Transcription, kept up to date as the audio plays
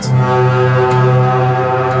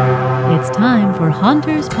time for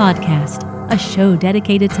Haunters Podcast, a show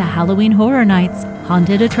dedicated to Halloween horror nights,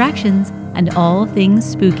 haunted attractions, and all things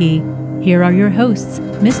spooky. Here are your hosts,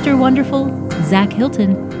 Mr. Wonderful, Zach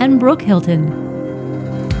Hilton, and Brooke Hilton.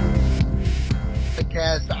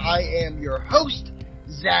 I am your host,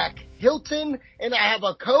 Zach Hilton, and I have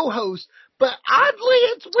a co-host, but oddly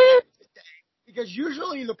it's weird today, because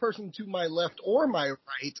usually the person to my left or my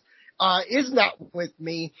right is not with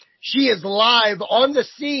me. She is live on the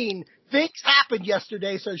scene. Things happened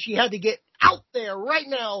yesterday, so she had to get out there right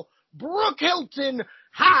now. Brooke Hilton,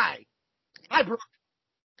 hi. Hi, Brooke.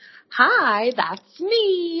 Hi, that's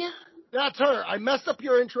me. That's her. I messed up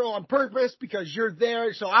your intro on purpose because you're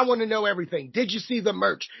there, so I want to know everything. Did you see the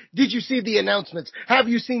merch? Did you see the announcements? Have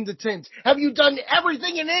you seen the tints? Have you done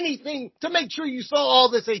everything and anything to make sure you saw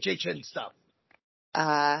all this HHN stuff?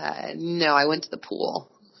 No, I went to the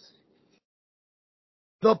pool.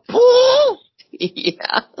 The pool?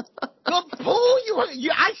 Yeah. The pool?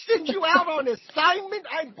 I send you out on assignment.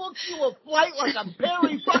 I booked you a flight like a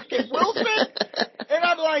Barry fucking Wilson. And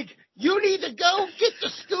I'm like, you need to go get the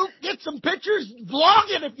scoop, get some pictures, vlog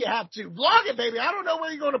it if you have to. Vlog it, baby. I don't know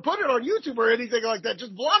where you're going to put it on YouTube or anything like that.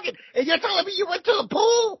 Just vlog it. And you're telling me you went to the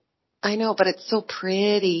pool? I know, but it's so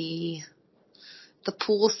pretty. The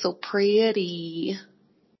pool's so pretty.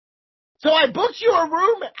 So I booked you a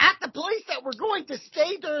room at the place that we're going to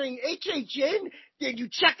stay during HHN. Did you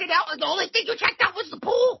check it out? And the only thing you checked out was the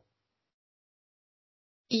pool?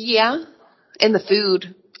 Yeah. And the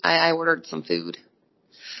food. I ordered some food.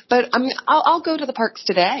 But I'll go to the parks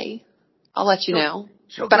today. I'll let you know.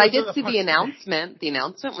 But I did see the announcement. The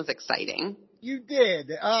announcement was exciting. You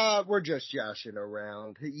did. We're just joshing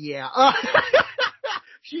around. Yeah.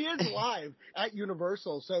 She is live at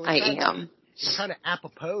Universal. So it's kind of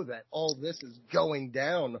apropos that all this is going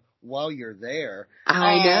down while you're there.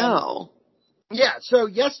 I know. Yeah, so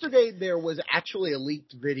yesterday there was actually a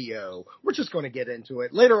leaked video. We're just going to get into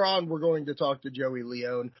it. Later on, we're going to talk to Joey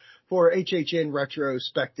Leone for HHN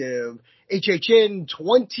Retrospective, HHN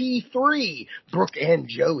 23, Brooke and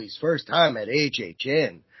Joey's first time at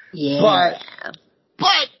HHN. Yeah.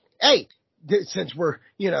 But hey, since we're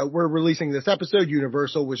releasing this episode,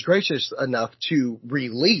 Universal was gracious enough to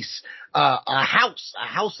release a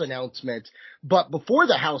house announcement. But before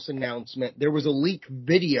the house announcement, there was a leaked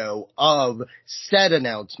video of said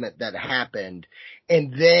announcement that happened.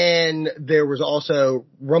 And then there was also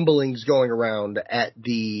rumblings going around at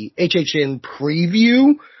the HHN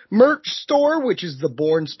Preview merch store, which is the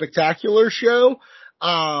Born Spectacular show.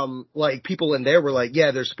 Like people in there were like,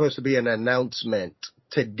 yeah, there's supposed to be an announcement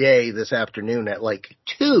today, this afternoon at like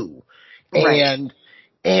 2. Right.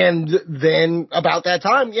 And then about that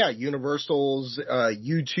time, yeah, Universal's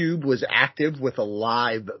YouTube was active with a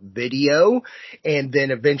live video. And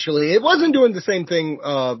then eventually it wasn't doing the same thing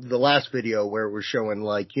the last video where it was showing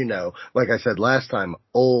like I said last time,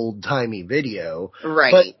 old timey video.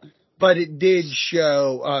 Right. But it did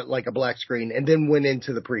show like a black screen and then went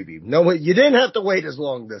into the preview. No, you didn't have to wait as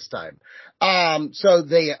long this time. So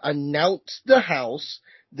they announced the house.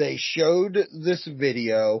 They showed this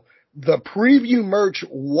video. The preview merch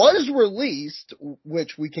was released,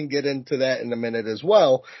 which we can get into that in a minute as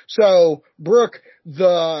well. So, Brooke,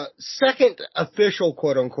 the second official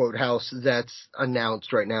quote-unquote house that's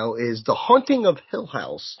announced right now is The Haunting of Hill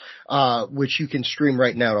House, which you can stream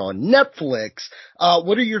right now on Netflix.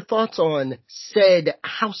 What are your thoughts on said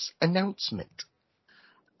house announcement?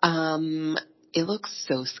 It looks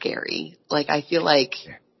so scary. Like, I feel like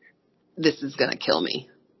this is gonna kill me.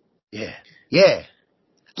 Yeah.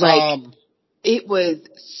 Like, it was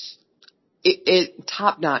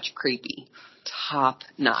top-notch creepy.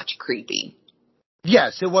 Top-notch creepy.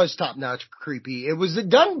 Yes, it was top-notch creepy. It was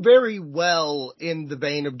done very well in the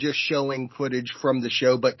vein of just showing footage from the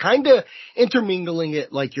show, but kind of intermingling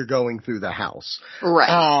it like you're going through the house.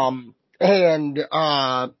 Right. And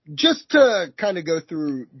just to kind of go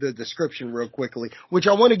through the description real quickly, which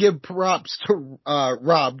I want to give props to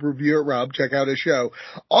Rob, reviewer Rob, check out his show.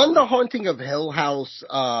 On the Haunting of Hill House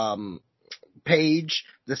page,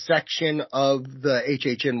 the section of the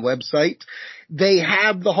HHN website, they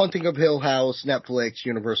have the Haunting of Hill House, Netflix,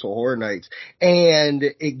 Universal Horror Nights, and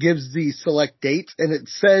it gives the select dates, and it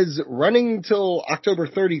says running till October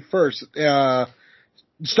 31st,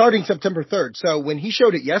 starting September 3rd. So when he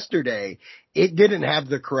showed it yesterday, it didn't have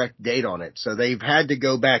the correct date on it. So they've had to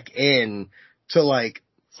go back in to like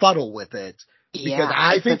fuddle with it. Because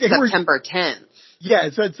I think they were September 10th. Yeah,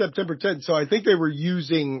 it said September 10th. So I think they were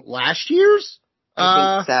using last year's.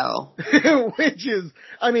 I think so. Which is,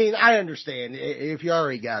 I mean, I understand. If you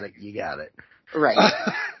already got it, you got it. Right.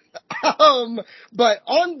 But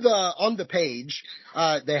on the page,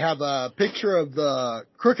 they have a picture of the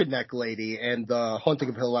Crooked Neck lady and the Haunting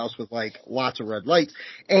of Hill House with like lots of red lights.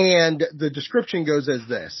 And the description goes as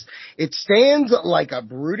this: it stands like a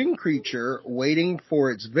brooding creature waiting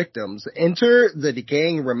for its victims. Enter the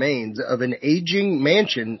decaying remains of an aging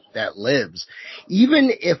mansion that lives.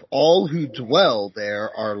 Even if all who dwell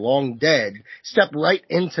there are long dead, step right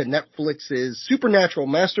into Netflix's supernatural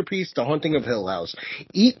masterpiece, The Haunting of Hill House.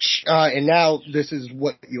 And now this is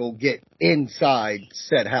what you'll get inside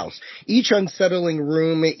said house. Each unsettling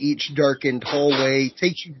room, each darkened hallway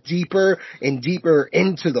takes you deeper and deeper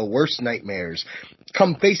into the worst nightmares.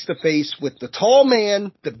 Come face to face with the tall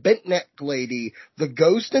man, the bent neck lady, the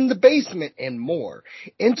ghost in the basement, and more.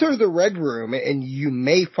 Enter the Red Room and you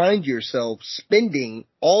may find yourself spending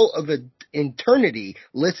all of an eternity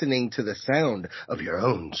listening to the sound of your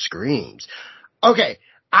own screams. Okay.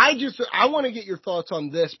 I want to get your thoughts on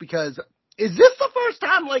this, because is this the first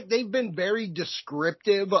time like they've been very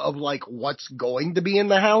descriptive of like what's going to be in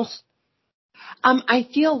the house? I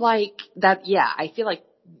feel like that, yeah, I feel like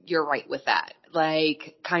you're right with that.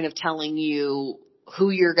 Like kind of telling you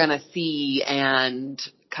who you're going to see and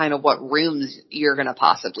kind of what rooms you're going to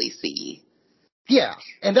possibly see. Yeah,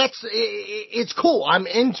 and it's cool. I'm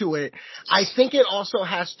into it. I think it also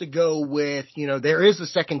has to go with, there is a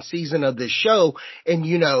second season of this show, and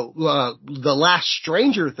the last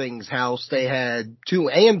Stranger Things house, they had 2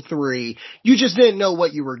 and 3. You just didn't know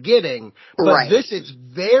what you were getting. But right. This, it's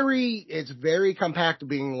very compact,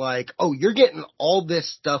 being like, oh, you're getting all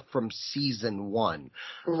this stuff from season 1.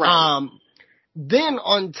 Right. Then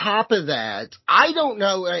on top of that, I don't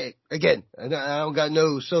know, again, I don't got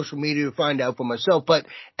no social media to find out for myself, but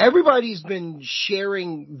everybody's been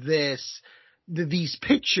sharing these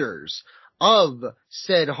pictures of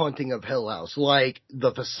said Haunting of Hill House, like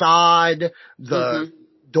the facade, the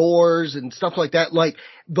doors and stuff like that. Like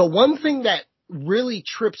the one thing that really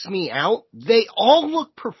trips me out, they all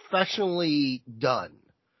look professionally done.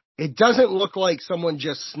 It doesn't look like someone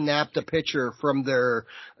just snapped a picture from their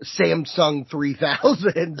Samsung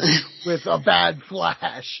 3000 with a bad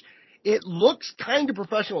flash. It looks kind of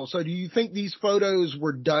professional. So do you think these photos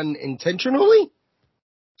were done intentionally?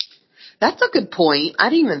 That's a good point.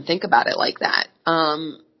 I didn't even think about it like that.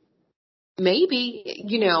 Maybe,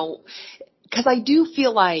 because I do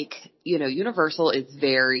feel like, Universal is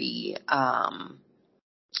very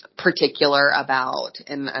particular about,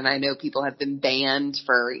 and I know people have been banned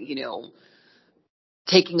for,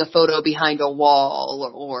 taking a photo behind a wall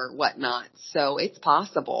or whatnot. So it's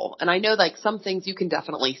possible. And I know like some things you can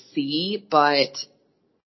definitely see, but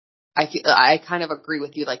I kind of agree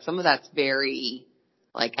with you. Like some of that's very,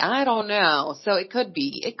 like, I don't know. So it could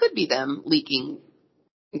be them leaking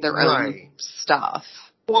their own stuff.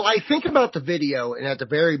 Well, I think about the video, and at the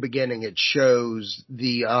very beginning, it shows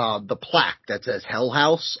the plaque that says Hell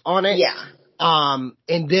House on it. Yeah.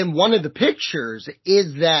 And then one of the pictures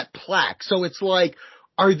is that plaque. So it's like,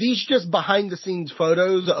 are these just behind the scenes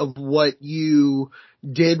photos of what you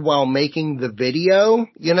did while making the video?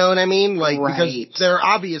 You know what I mean? Like, because they're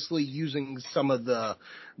obviously using some of the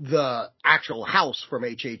actual house from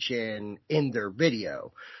HHN in their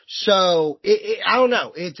video. So I don't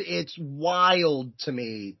know. It's wild to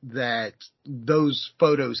me that those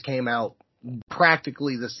photos came out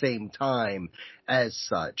practically the same time as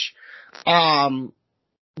such.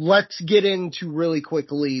 Let's get into really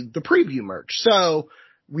quickly the preview merch. So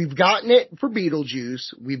we've gotten it for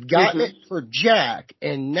Beetlejuice. We've gotten it for Jack.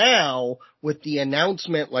 And now with the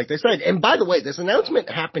announcement, like I said, and by the way, this announcement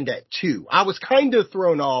happened at 2. I was kind of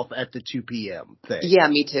thrown off at the 2 p.m. thing. Yeah,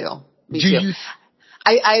 me too.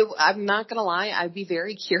 I'm not going to lie. I'd be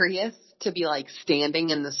very curious to be like standing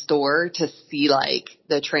in the store to see like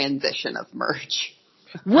the transition of merch.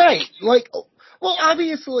 Right. Like, well,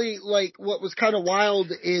 obviously, like what was kind of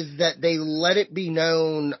wild is that they let it be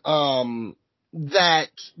known, that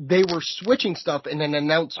they were switching stuff and an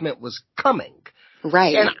announcement was coming.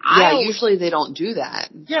 Right. And usually they don't do that.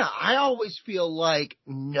 Yeah, I always feel like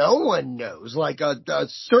no one knows, like a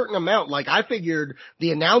certain amount. Like I figured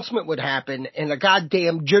the announcement would happen and a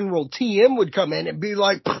goddamn General TM would come in and be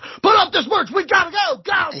like, put up this merch, we gotta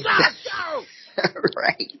go.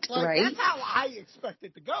 Right. Like, right. That's how I expect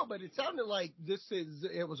it to go, but it sounded like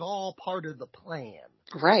it was all part of the plan.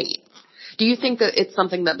 Right. Do you think that it's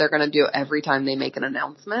something that they're going to do every time they make an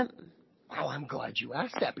announcement? Oh, I'm glad you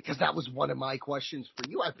asked that, because that was one of my questions for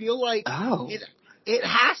you. I feel like it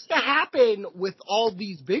has to happen with all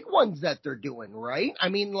these big ones that they're doing, right? I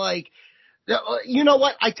mean, like, You know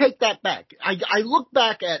what? I take that back. I look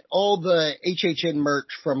back at all the HHN merch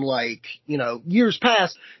from years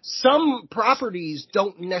past. Some properties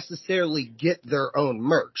don't necessarily get their own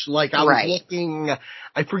merch. Like I was looking,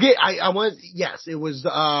 I forget, it was,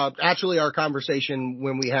 actually our conversation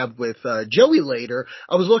when we have with, Joey later.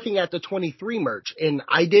 I was looking at the 23 merch and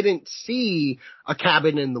I didn't see a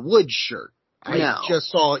Cabin in the Woods shirt. I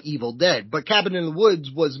just saw Evil Dead, but Cabin in the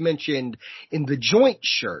Woods was mentioned in the joint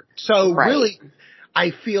shirt. So really,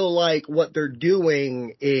 I feel like what they're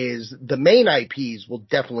doing is the main IPs will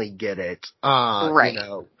definitely get it.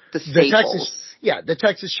 The staples. The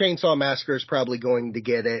Texas Chainsaw Massacre is probably going to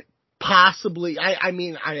get it. Possibly, I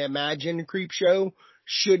imagine Creepshow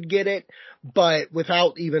should get it, but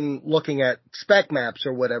without even looking at spec maps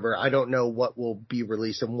or whatever, I don't know what will be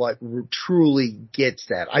released and what truly gets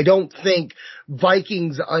that. I don't think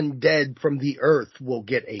Vikings Undead from the Earth will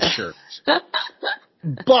get a shirt.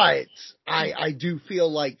 But I do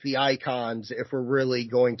feel like the icons, if we're really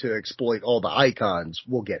going to exploit all the icons,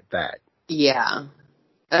 will get that. Yeah.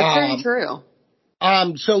 That's very true.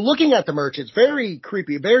 So looking at the merch, it's very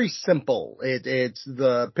creepy, very simple. It's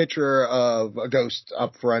the picture of a ghost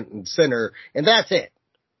up front and center, and that's it.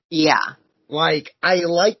 Yeah. Like, I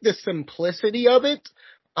like the simplicity of it.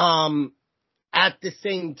 At the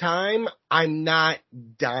same time, I'm not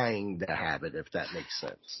dying to have it, if that makes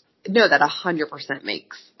sense. No, that 100%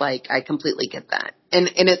 makes, I completely get that. And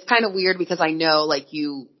it's kind of weird because I know,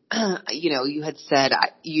 you had said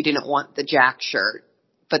you didn't want the Jack shirt,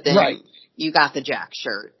 but then you got the Jack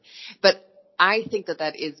shirt. But I think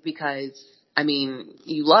that is because,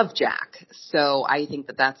 you love Jack. So I think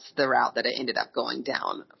that that's the route that it ended up going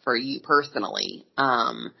down for you personally.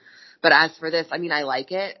 But as for this, I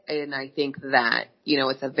like it. And I think that,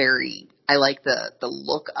 it's I like the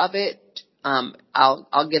look of it.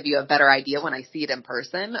 I'll give you a better idea when I see it in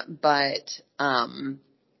person, but,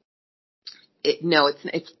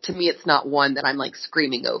 it's to me, it's not one that I'm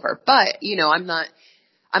screaming over, but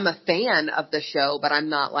I'm a fan of the show, but I'm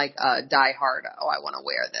not a diehard, I want to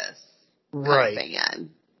wear this kind of fan.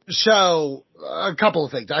 So a couple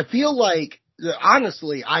of things. I feel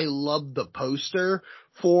honestly, I love the poster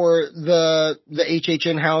for the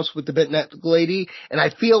HHN house with the Bent Neck lady. And I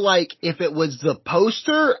feel like if it was the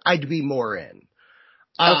poster, I'd be more in.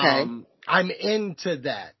 Okay. I'm into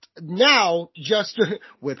that. Now, just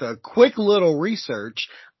with a quick little research,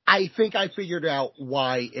 I think I figured out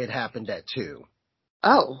why it happened at 2.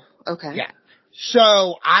 Oh, okay. Yeah.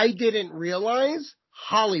 So I didn't realize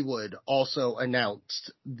Hollywood also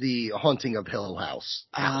announced the Haunting of Hill House.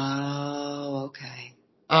 Oh, okay.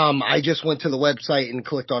 I just went to the website and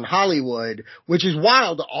clicked on Hollywood, which is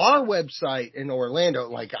wild. Our website in Orlando,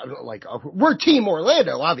 we're Team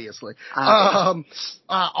Orlando, obviously.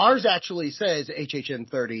 Ours actually says HHN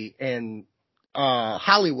 30 and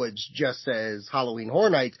Hollywood's just says Halloween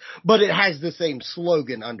Horror Nights, but it has the same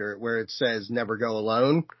slogan under it where it says never go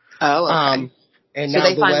alone. Oh, okay. And so now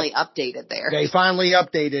they finally updated there. They finally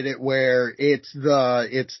updated it where it's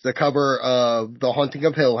the cover of The Haunting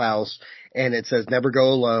of Hill House and it says never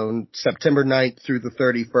go alone, September 9th through the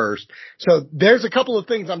 31st. So there's a couple of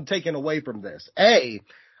things I'm taking away from this. I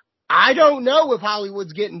don't know if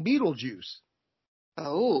Hollywood's getting Beetlejuice.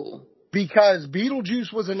 Oh. Because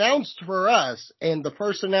Beetlejuice was announced for us, and the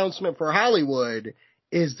first announcement for Hollywood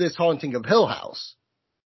is this Haunting of Hill House.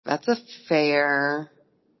 That's a fair,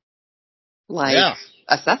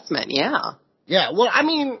 assessment, yeah. Yeah, well,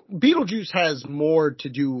 Beetlejuice has more to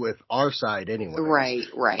do with our side anyway. Right.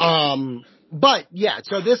 But yeah,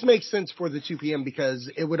 so this makes sense for the 2 p.m. because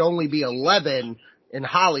it would only be 11 in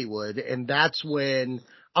Hollywood, and that's when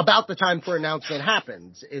about the time for announcement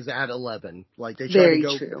happens is at 11.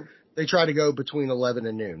 They try to go between 11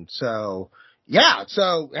 and noon. So, yeah.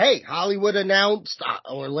 So, hey, Hollywood announced,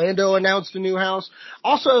 Orlando announced a new house.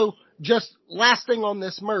 Also, just last thing on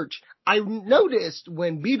this merch, I noticed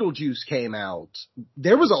when Beetlejuice came out,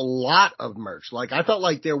 there was a lot of merch. I felt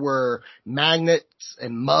like there were magnets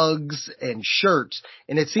and mugs and shirts,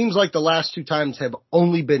 and it seems like the last 2 times have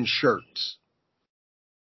only been shirts.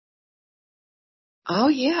 Oh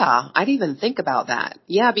yeah, I didn't even think about that.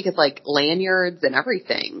 Yeah, because lanyards and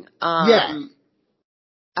everything.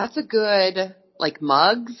 That's a good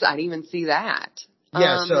mugs. I didn't even see that.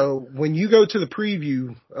 Yeah, so when you go to the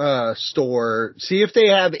preview store, see if they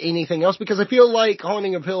have anything else because I feel like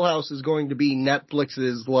Haunting of Hill House is going to be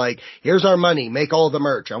Netflix's here's our money, make all the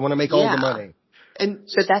merch. I want to make all the money. And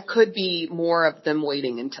so that could be more of them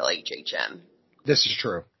waiting until HHN. This is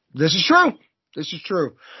true.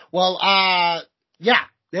 Well, yeah,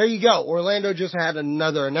 There you go. Orlando just had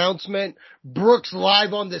another announcement. Brooke's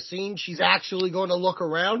live on the scene. She's actually going to look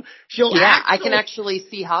around. I can actually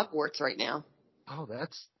see Hogwarts right now. Oh,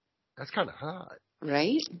 that's kind of hot.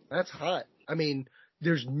 Right? That's hot. I mean,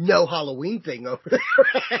 there's no Halloween thing over there.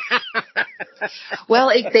 Well,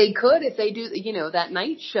 if they do, that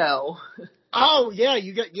night show. Oh yeah,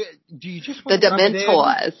 do you just the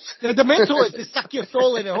Dementors? The Dementors to suck your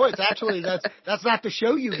soul in a horse. Actually, that's not the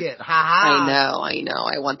show you get. Ha ha. I know.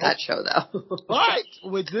 I want that show though. But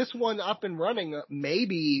with this one up and running,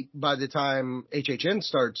 maybe by the time HHN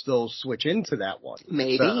starts, they'll switch into that one.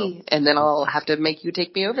 Maybe, and then I'll have to make you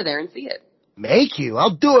take me over there and see it. Make you?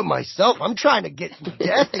 I'll do it myself. I'm trying to get some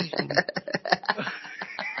death eating.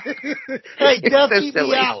 Hey, Death, eat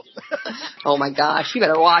me out. Oh my gosh, you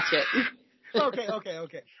better watch it. Okay.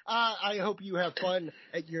 I hope you have fun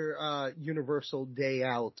at your Universal Day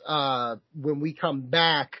Out. When we come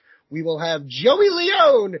back, we will have Joey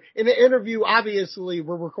Leone in an interview. Obviously,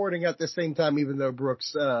 we're recording at the same time, even though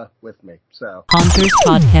Brooke's with me. So, Haunters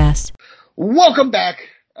Podcast. Welcome back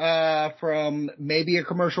from maybe a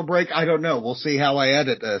commercial break. I don't know. We'll see how I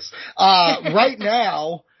edit this. Right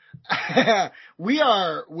now, we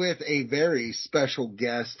are with a very special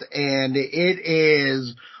guest, and it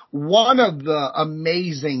is one of the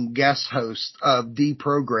amazing guest hosts of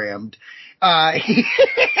Deprogrammed.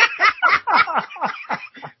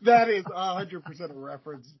 That is 100% a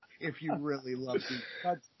reference if you really love these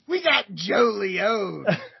cuts. We got Joe Leone.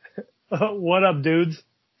 What up, dudes?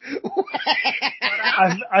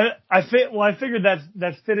 I figured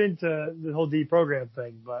that's fit into the whole Deprogram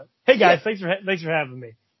thing, but hey guys, thanks for having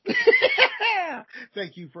me.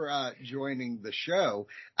 Thank you for joining the show.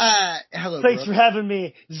 Hello. Thanks for having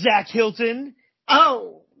me, Zach Hilton.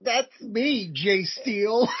 Oh, that's me, Jay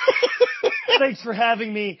Steele. Thanks for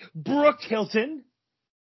having me, Brooke Hilton.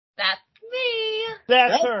 That's me.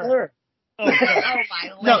 That's her. Oh,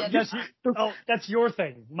 my that's your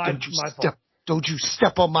thing. My fault. Don't you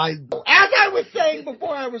step on my... As I was saying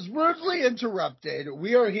before I was rudely interrupted,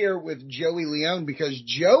 we are here with Joey Leone because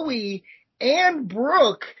Joey and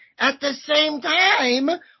Brooke at the same time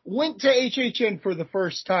went to HHN for the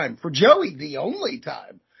first time. For Joey, the only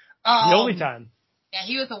time. The only time. Yeah,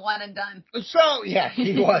 he was a one and done. So, yeah,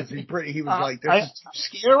 he was. He was like, this is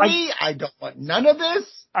too scary. I don't want none of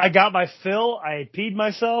this. I got my fill. I peed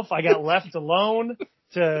myself. I got left alone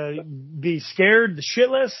to be scared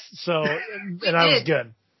shitless. So, and I was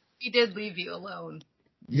good. He did leave you alone.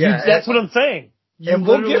 Yeah. That's what I'm saying. And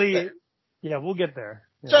we'll get there. Yeah, we'll get there.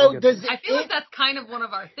 So I feel like that's kind of one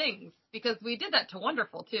of our things because we did that to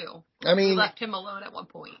Wonderful too. I mean, we left him alone at one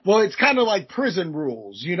point. Well, it's kind of like prison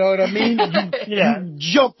rules. You know what I mean? You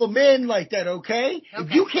jump them in like that, okay?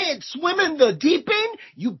 If you can't swim in the deep end,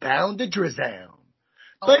 you bound to drown.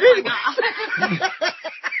 Oh but anyway.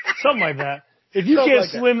 Something like that. If you can't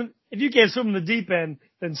swim, if you can't swim in the deep end,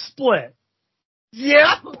 then split.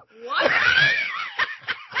 Yep. What?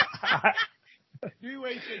 New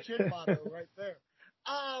HHN motto right there.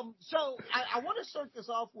 So I want to start this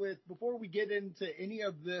off with, before we get into any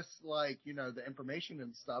of this, like, you know, the information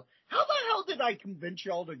and stuff, how the hell did I convince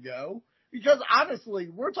y'all to go? Because honestly,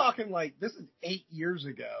 we're talking like, this is 8 years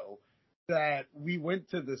ago that we went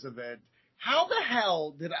to this event. How the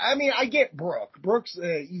hell I get Brooke. Brooke's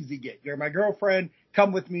easy get. You're my girlfriend.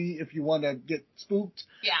 Come with me if you want to get spooked.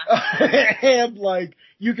 Yeah. And like,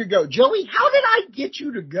 you could go. Joey, how did I get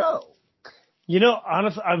you to go? You know,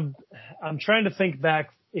 honestly, I'm trying to think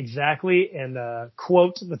back exactly and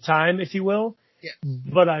quote the time, if you will. Yeah.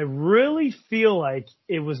 But I really feel like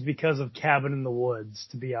it was because of Cabin in the Woods,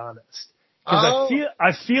 to be honest. Because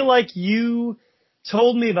I feel like you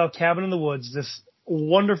told me about Cabin in the Woods, this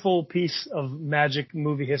wonderful piece of magic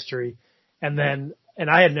movie history, and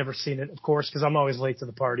I had never seen it, of course, because I'm always late to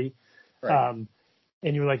the party. Right.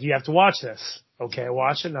 And you were like, you have to watch this. Okay, I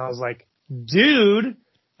watched it, and I was like, dude,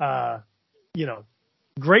 you know,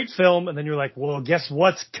 great film. And then you're like, well, guess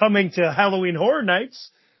what's coming to Halloween Horror Nights?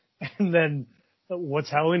 And then, what's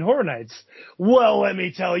Halloween Horror Nights? Well, let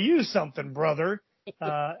me tell you something, brother.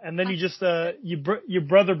 And then you just, your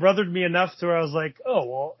brother brothered me enough to where I was like, oh,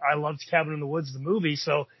 well, I loved Cabin in the Woods, the movie,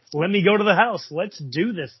 so let me go to the house. Let's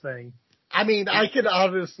do this thing. I mean, I could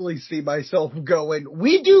honestly see myself going,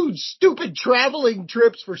 we do stupid traveling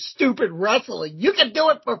trips for stupid wrestling. You can do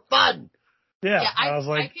it for fun. Yeah, I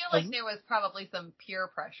feel like there was probably some peer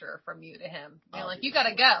pressure from you to him. You're like, you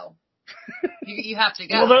gotta go. You have to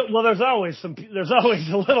go. Well, there's always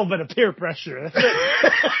a little bit of peer pressure.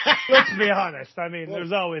 Let's be honest. I mean,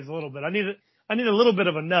 there's always a little bit. I need a little bit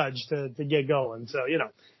of a nudge to get going. So, you know,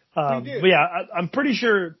 but yeah, I'm pretty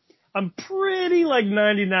sure I'm pretty like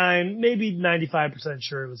 99, maybe 95%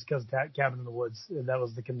 sure it was because of Cabin in the Woods. That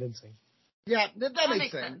was the convincing. Yeah, that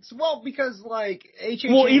makes sense. Well, because like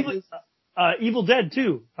HHN Well, is... Evil Dead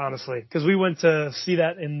too, honestly, because we went to see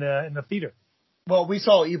that in the theater. Well, we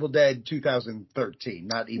saw Evil Dead 2013,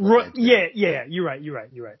 not Evil Dead 2. Yeah, you're right.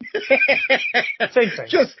 Same thing.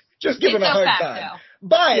 Just giving a hard time.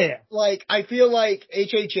 But, yeah. like, I feel like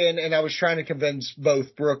HHN, and I was trying to convince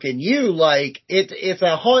both Brooke and you, like, it's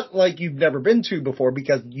a haunt like you've never been to before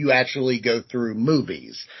because you actually go through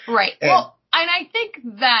movies. Right. And I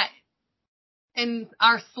think that in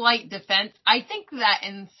our slight defense, I think that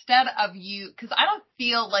instead of because I don't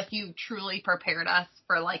feel like you truly prepared us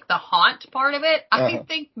for, like, the haunt part of it. I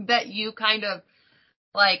think that you kind of,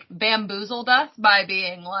 like, bamboozled us by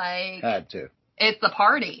being like... Had to. It's a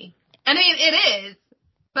party. I mean, it is,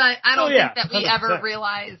 but I don't think that we 100%. Ever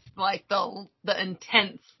realized, like, the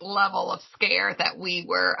intense level of scare that we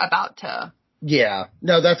were about to. Yeah.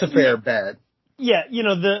 No, that's a fair bet. Yeah,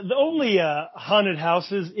 the only haunted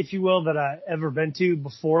houses, if you will, that I ever been to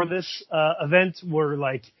before this event were,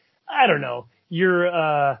 like, I don't know,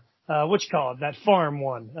 your what you call it, that farm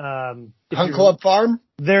one. Hunt Club Farm?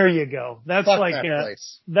 There you go. That's Fuck like that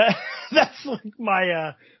place. that's like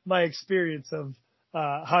my experience of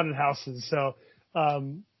haunted houses. So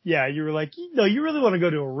yeah, you were like, you really want to go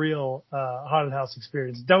to a real haunted house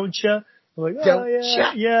experience, don't you? I'm like,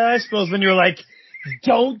 yeah, I suppose. Then you're like,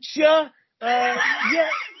 don't you? Yeah,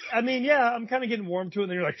 I mean, yeah, I'm kind of getting warm to it.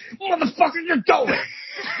 And then you're like, motherfucker, you're going.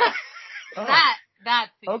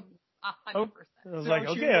 That's 100%. I was like,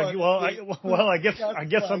 okay, I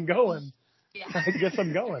guess I'm going. Yeah. I guess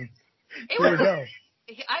I'm going. Here we go.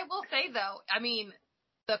 I will say though, I mean,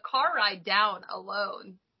 the car ride down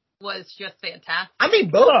alone was just fantastic. I mean,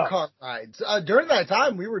 both car rides. During that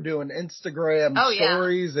time, we were doing Instagram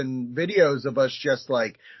stories and videos of us just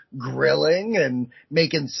like grilling and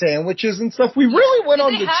making sandwiches and stuff. We really went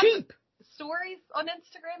on the cheap. Stories on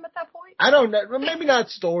Instagram at that point? I don't know. Maybe not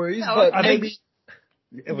stories, but maybe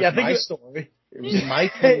it was my story. It was my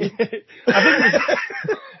thing.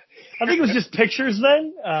 I think it was just pictures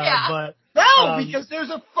then. But no, because there's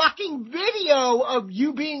a fucking video of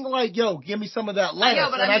you being like, yo, give me some of that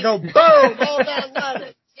lettuce. I go, boom, all that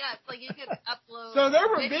lettuce. Yeah, it's like you could upload. So there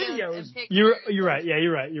were videos. You're right. Yeah,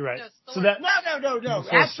 you're right. So that no.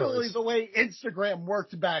 Actually, the way Instagram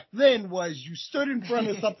worked back then was you stood in front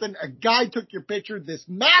of something, a guy took your picture, this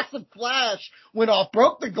massive flash went off,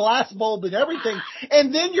 broke the glass bulb and everything,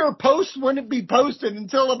 and then your post wouldn't be posted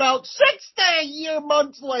until about 6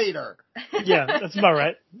 months later. Yeah, that's about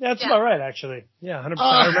right. That's about right, actually. Yeah, 100%.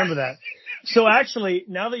 I remember that. So actually,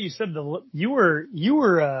 now that you said you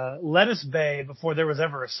were Lettuce Bay before there was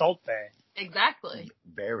ever a Salt Bay. Exactly.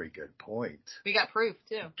 Very good point. We got proof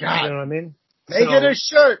too. God. You know what I mean? Make it a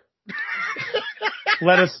shirt.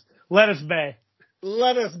 Lettuce Bay.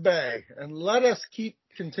 Lettuce Bay. And let us keep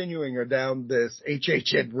continuing down this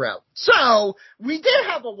HHN route. So, we did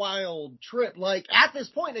have a wild trip. Like, at this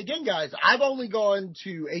point, again, guys, I've only gone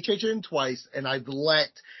to HHN twice, and I've let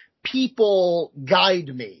people guide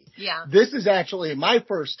me. Yeah. This is actually my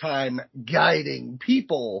first time guiding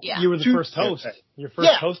people. Yeah. You were the first host. Your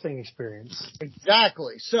first hosting experience.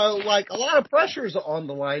 Exactly. So, like, a lot of pressure's on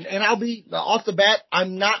the line, and I'll be, off the bat,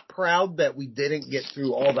 I'm not proud that we didn't get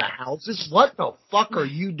through all the houses. What the fuck are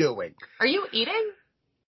you doing? Are you eating?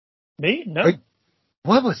 Me? No.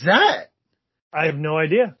 What was that? I have no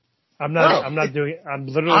idea. I'm not doing it. I'm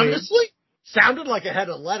literally. Honestly? Sounded like a head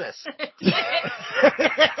of lettuce.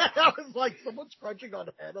 I was like, someone's crunching on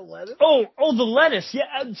a head of lettuce. Oh, the lettuce.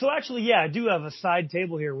 Yeah. So actually, I do have a side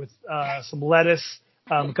table here with some lettuce,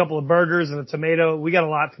 a couple of burgers, and a tomato. We got a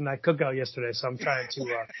lot from that cookout yesterday, so I'm trying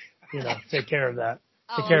to, take care of that.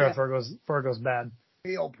 Take care of it before it goes bad.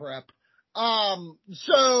 Meal prep.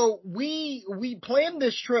 So we planned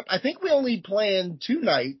this trip. I think we only planned 2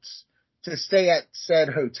 nights to stay at said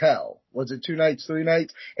hotel. Was it 2 nights, 3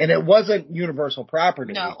 nights? And it wasn't Universal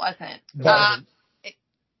property. No, it wasn't.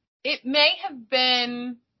 It may have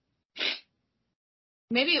been,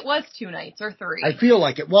 maybe it was 2 nights or 3. I feel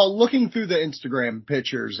like it. Well, looking through the Instagram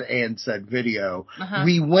pictures and said video,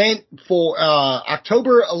 we went for,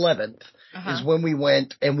 October 11th is when we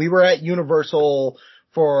went, and we were at Universal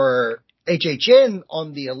for HHN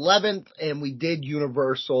on the 11th, and we did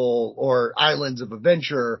Universal or Islands of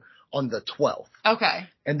Adventure on the 12th. Okay.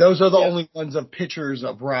 And those are the only ones of pictures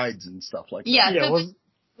of rides and stuff like that. Yeah.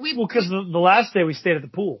 Because the last day we stayed at the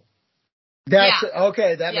pool.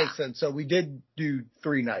 Okay, that makes sense. So we did do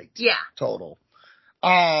 3 nights. Yeah. Total.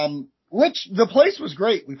 Which the place was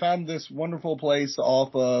great. We found this wonderful place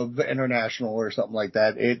off of International or something like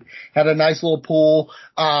that. It had a nice little pool.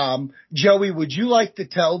 Joey, would you like to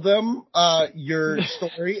tell them your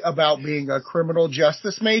story about being a criminal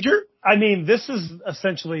justice major? I mean, this is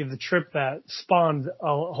essentially the trip that spawned a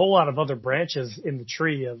whole lot of other branches in the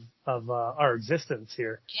tree of our existence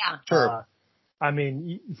here. Yeah. Sure. I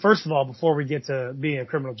mean, first of all, before we get to being a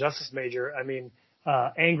criminal justice major, I mean,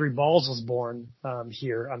 Angry Balls was born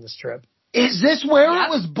here on this trip. Is this where Yep. it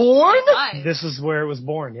was born? This is where it was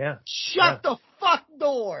born, yeah. Shut the fuck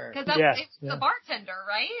door. Because Yeah, it's yeah. the bartender,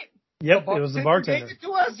 right? Yep, it was the bartender. Gave it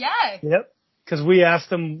to us? Yeah. Yep. Because we asked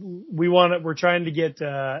them, we're trying to get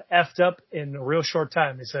effed up in a real short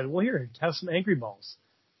time. They said, well, here, have some Angry Balls.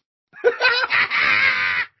 And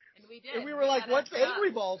we did. And we were like, had what's it up.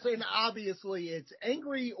 Angry Balls? And obviously it's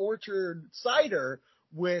Angry Orchard cider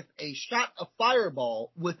with a shot of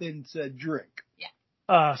Fireball within said drink.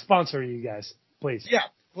 Sponsor you guys, please. Yeah,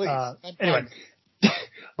 please. Anyway,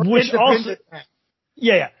 which also, Independent-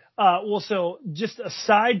 yeah. Well, so just a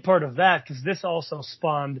side part of that, because this also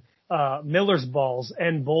spawned Miller's Balls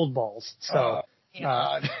and Bold Balls. So,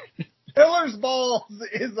 God. Miller's Balls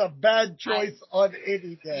is a bad choice on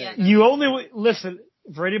any day. Yeah. you only listen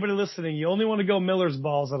for anybody listening. You only want to go Miller's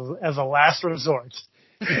Balls as a last resort.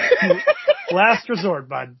 Last resort,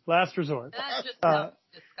 bud. Last resort. That just sounds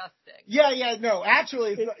disgusting. Yeah, no.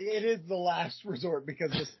 Actually, it is the last resort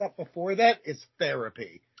because the stuff before that is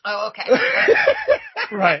therapy. Oh, okay.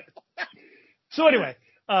 Right. So anyway,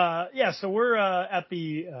 so we're at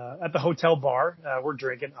the hotel bar. We're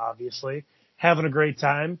drinking, obviously, having a great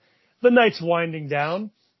time. The night's winding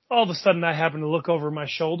down. All of a sudden, I happen to look over my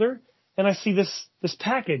shoulder, and I see this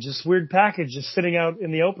package, this weird package, just sitting out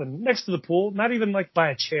in the open next to the pool. Not even like by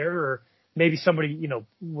a chair, or maybe somebody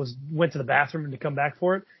went to the bathroom and to come back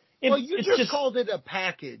for it. Well, you just called it a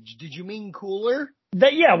package. Did you mean cooler?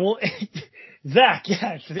 Zach,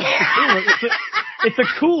 yeah, it's a cooler. It's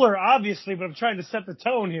a cooler, obviously, but I'm trying to set the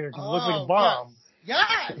tone here because it looks like a bomb.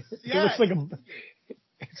 Yes. It looks like a.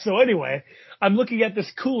 So anyway, I'm looking at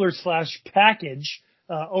this cooler / package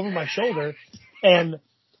over my shoulder, and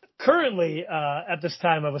currently at this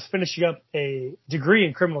time I was finishing up a degree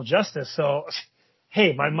in criminal justice. So,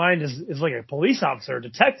 hey, my mind is like a police officer, a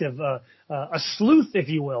detective, a sleuth, if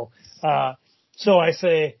you will. So I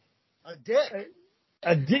say, A dick.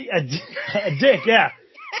 a dick, yeah.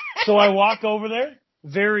 So I walk over there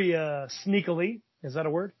very sneakily. Is that a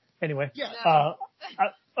word? Anyway. Yeah.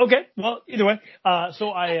 Okay. Well, either way. So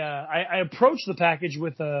I approach the package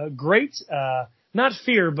with great, not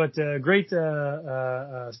fear, but great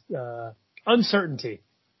uncertainty,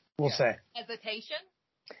 we'll say.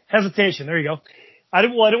 Hesitation. There you go. I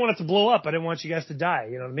didn't want it to blow up. I didn't want you guys to die.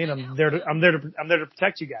 You know what I mean? I'm there to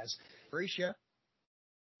protect you guys. Appreciate.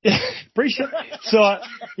 Appreciate. So,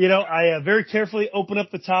 I very carefully open up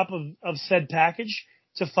the top of said package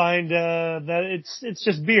to find that it's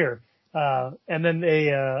just beer. And then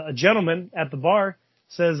a gentleman at the bar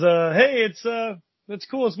says, "Hey, it's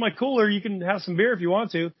cool. It's my cooler. You can have some beer if you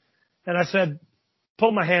want to." And I said,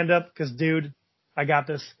 "Pull my hand up, because dude, I got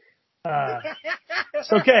this.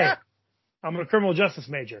 It's okay. I'm a criminal justice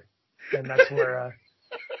major." And that's where.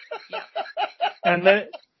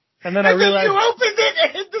 And then I realized you opened it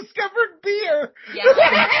and discovered beer. Yeah.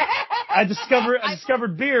 I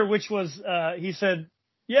discovered beer, which was he said,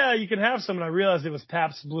 "Yeah, you can have some," and I realized it was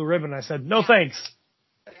Pabst Blue Ribbon. I said, "No, thanks."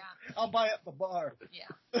 Yeah. I'll buy it at the bar. Yeah.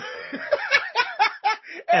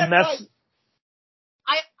 And that's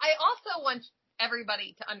I also want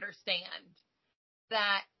everybody to understand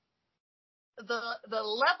that the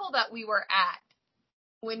level that we were at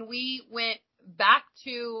when we went back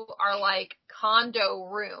to our condo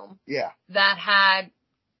room Yeah. that had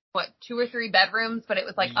 2 or 3 bedrooms, but it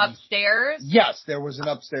was upstairs. Yes, there was an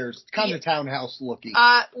upstairs kind of townhouse looking.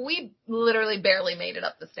 We literally barely made it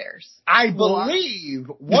up the stairs. I believe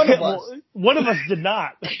one of us. One of us did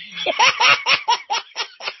not.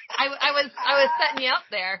 I was setting you up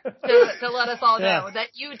there to let us all know that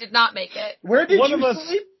you did not make it. Where did One you of us-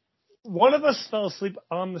 sleep? One of us fell asleep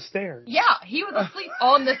on the stairs. Yeah, he was asleep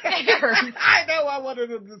on the stairs. I know. I wanted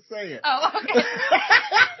him to say it. Oh, okay.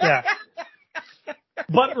 Yeah.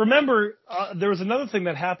 But remember, there was another thing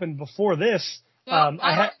that happened before this. No, I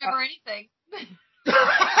don't remember anything.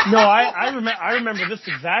 No, I remember this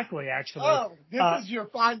exactly, actually. Oh, this is your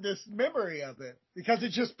fondest memory of it because it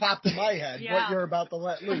just popped in my head. Yeah. What you're about to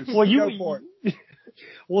let loose. Well, Go for it.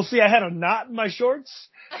 Well, see, I had a knot in my shorts,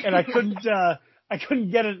 and I couldn't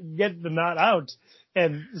get the knot out.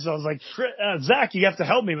 And so I was like, "Zach, you have to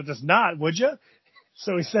help me with this knot, would you?"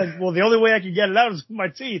 So he said, "Well, the only way I can get it out is with my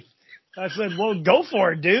teeth." I said, "Well, go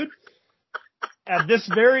for it, dude." at this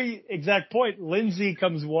very exact point, Brooke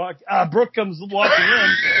comes walking in,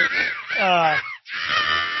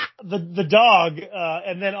 the dog,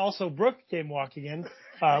 and then also Brooke came walking in.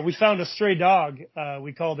 We found a stray dog.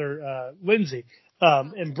 We called her, Lindsay.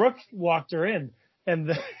 And Brooke walked her in,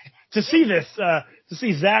 and to see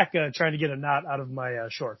Zach, trying to get a knot out of my,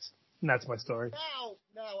 shorts. And that's my story.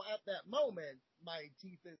 Now at that moment, my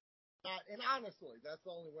teeth is not, and honestly, that's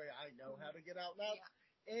the only way I know how to get out now.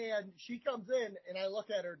 Yeah. And she comes in, and I look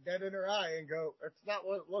at her dead in her eye and go, "It's not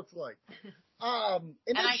what it looks like." And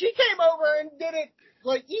then she came over and did it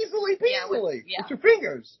like easily peacefully with her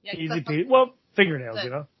fingers. Yeah, Easy peasy. Well, fingernails,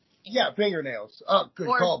 you know. Yeah, fingernails. Oh, good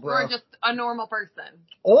call, bro. Or just a normal person.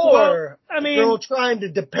 Or I mean, a girl trying to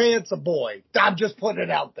depants a boy. I'm just putting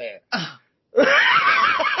it out there.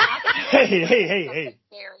 Hey. Very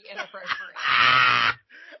inappropriate.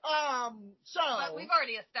 But we've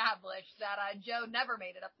already established that Joe never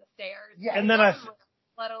made it up the stairs. Yeah. And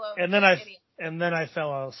then I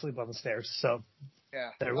fell asleep on the stairs. So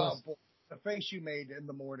yeah, there was. Boy, the face you made in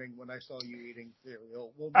the morning when I saw you eating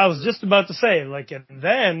cereal. I was just about to say, and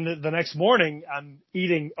then the next morning I'm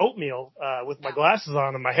eating oatmeal with my glasses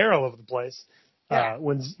on and my hair all over the place.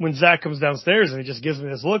 When Zach comes downstairs and he just gives me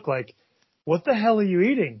this look like, "What the hell are you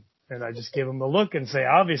eating?" And I just give him a look and say,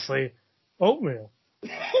 obviously, oatmeal.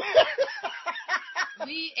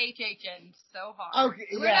 We HHN'd so hard. Okay,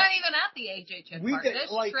 We're not even at the HHN part. This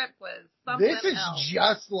trip was something else. This is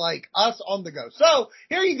just like us on the go. So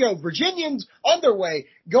here you go. Virginians on their way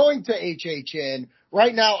going to HHN.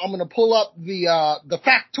 Right now, I'm going to pull up the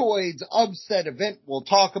factoids of said event. We'll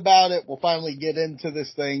talk about it. We'll finally get into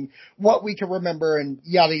this thing, what we can remember, and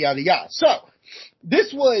yada, yada, yada. So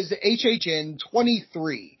this was HHN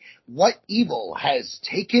 23. What evil has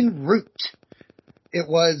taken root? It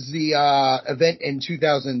was the event in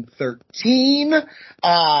 2013.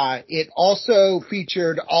 It also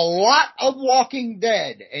featured a lot of Walking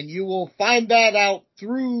Dead, and you will find that out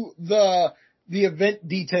through the event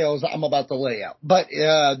details I'm about to lay out. But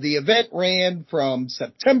the event ran from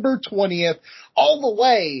September 20th all the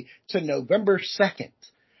way to November 2nd.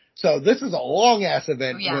 So this is a long-ass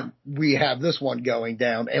event when we have this one going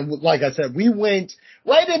down. And like I said, we went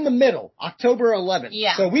right in the middle, October 11th.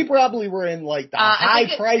 Yeah. So we probably were in like the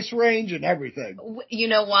high price range and everything. You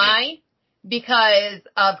know why? Because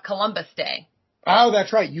of Columbus Day. Oh,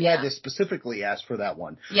 that's right. You had to specifically ask for that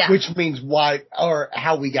one. Yeah. Which means why or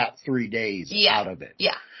how we got 3 days out of it.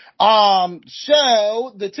 Yeah.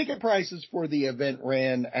 So the ticket prices for the event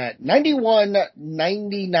ran at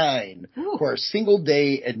 $91.99 for a single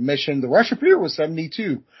day admission. The rush of fear was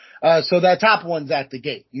 $72. So that top one's at the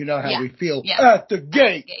gate. You know how we feel at the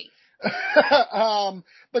gate.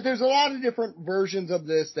 But there's a lot of different versions of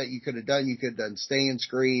this that you could have done. You could have done Stay and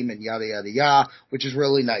Scream and yada, yada, yada, which is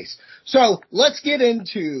really nice. So let's get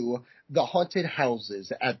into the haunted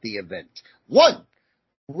houses at the event. 1.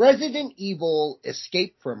 Resident Evil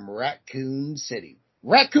Escape from Raccoon City.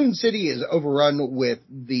 Raccoon City is overrun with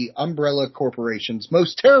the Umbrella Corporation's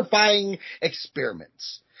most terrifying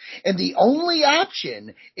experiments. And the only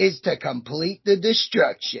option is to complete the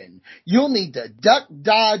destruction. You'll need to duck,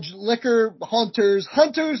 dodge, liquor, hunters,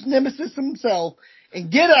 nemesis himself, and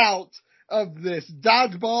get out of this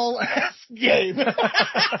dodgeball-esque game. You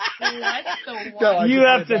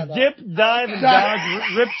have to dip, dive, and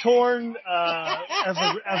dodge Rip Torn as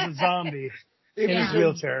a zombie in his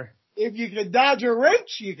wheelchair. If you can dodge a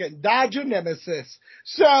wrench, you can dodge a nemesis.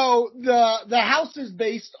 So the house is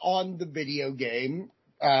based on the video game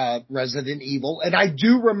Resident Evil, and I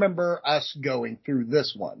do remember us going through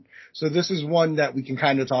this one. So this is one that we can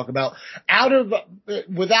kind of talk about.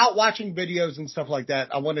 Without watching videos and stuff like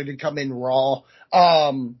that, I wanted to come in raw.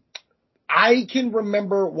 I can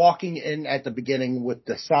remember walking in at the beginning with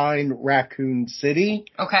the sign Raccoon City,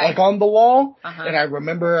 like on the wall. And I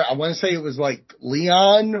remember, I want to say it was like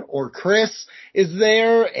Leon or Chris is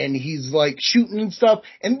there and he's like shooting and stuff.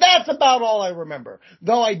 And that's about all I remember.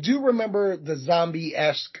 Though I do remember the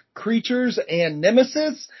zombie-esque creatures and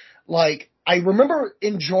nemesis. Like, I remember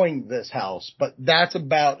enjoying this house, but that's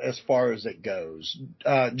about as far as it goes.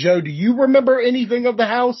 Joe, do you remember anything of the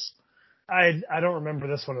house? I don't remember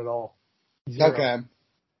this one at all. 0.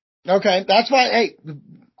 Okay. That's fine. Hey,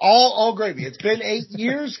 all gravy. It's been 8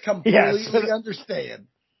 years. Completely understand.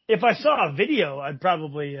 If I saw a video, I'd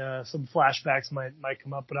probably, some flashbacks might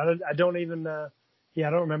come up, but I don't even, I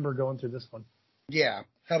don't remember going through this one. Yeah.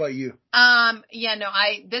 How about you?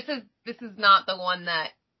 This is not the one that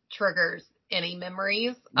triggers any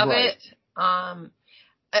memories of it.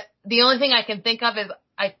 The only thing I can think of is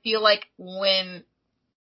I feel like when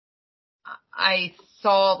I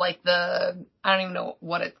saw like I don't even know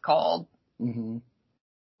what it's called. Mm-hmm.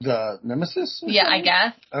 The Nemesis? Yeah, I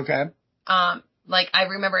guess. Okay. Like I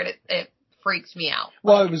remember it freaked me out.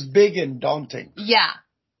 Well, it was big and daunting. Yeah.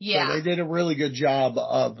 Yeah. So they did a really good job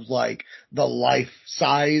of like the life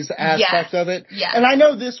size aspect of it. Yeah. And I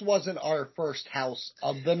know this wasn't our first house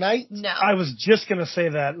of the night. No. I was just going to say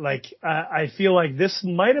that, like, I feel like this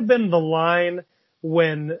might have been the line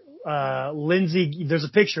when Lindsay, there's a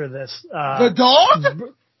picture of this. The dog?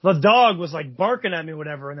 The dog was like barking at me,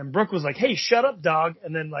 whatever, and then Brooke was like, "Hey, shut up, dog,"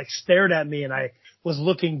 and then like stared at me, and I was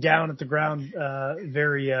looking down at the ground,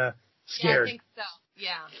 very scared. Yeah, I think so.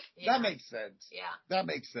 Yeah. That makes sense. Yeah. That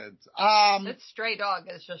makes sense. That stray dog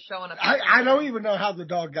is just showing up. I don't even know how the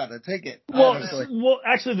dog got a ticket. Well, honestly.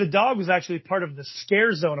 Actually, the dog was actually part of the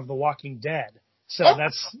scare zone of The Walking Dead, so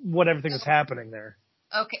that's what everything was happening there.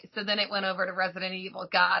 Okay, so then it went over to Resident Evil.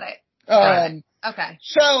 Got it. Okay.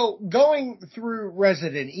 So going through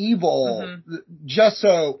Resident Evil, just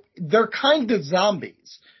so they're kind of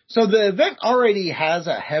zombies. So the event already has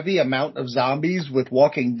a heavy amount of zombies with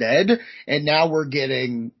Walking Dead, and now we're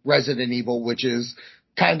getting Resident Evil, which is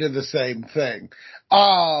kind of the same thing.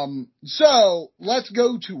 So let's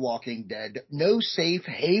go to Walking Dead, No Safe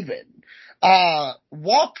Haven.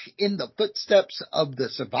 Walk in the footsteps of the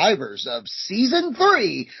survivors of season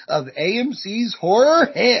 3 of AMC's horror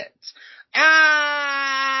hits. I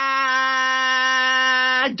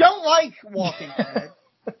don't like Walking Dead.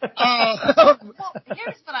 Well,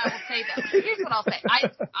 here's what I will say though. Here's what I'll say. I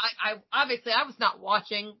obviously I was not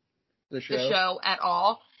watching the show at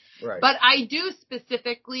all. Right. But I do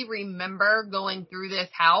specifically remember going through this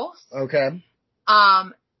house. Okay.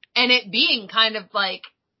 And it being kind of like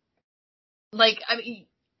I mean,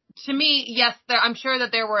 to me, yes, I'm sure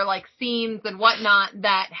that there were like scenes and whatnot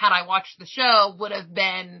that had I watched the show would have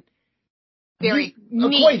been very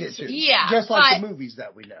acquainted to. Yeah. Just like the movies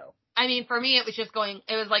that we know. I mean, for me, it was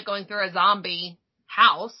like going through a zombie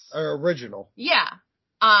house. Original. Yeah.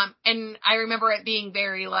 And I remember it being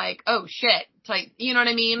very like, oh shit, type, you know what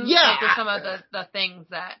I mean? Yeah. Like with some of the things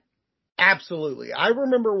that. Absolutely. I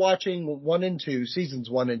remember watching seasons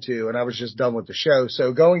 1 and 2, and I was just done with the show.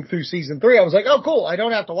 So going through season 3, I was like, oh cool, I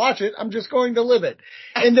don't have to watch it. I'm just going to live it.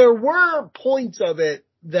 And there were points of it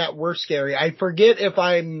that were scary. I forget if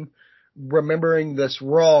I'm remembering this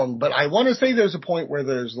wrong, but I want to say there's a point where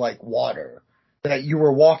there's like water, that you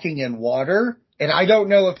were walking in water. And I don't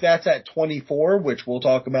know if that's at 24, which we'll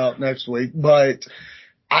talk about next week, but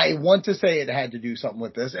I want to say it had to do something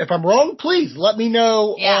with this. If I'm wrong, please let me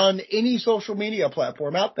know on any social media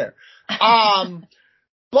platform out there.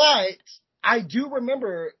 But I do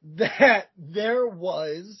remember that there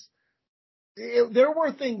were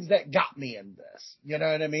things that got me in this. You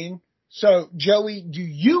know what I mean? So, Joey, do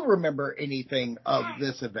you remember anything of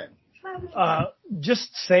this event?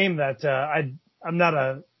 Just saying that I'm not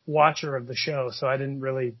a watcher of the show, so I didn't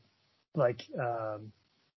really like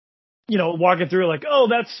walking through like, oh,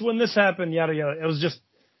 that's when this happened, yada yada. It was just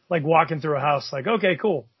like walking through a house, like, okay,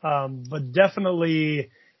 cool. But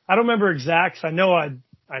definitely, I don't remember exacts. I know I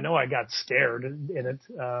got scared in it.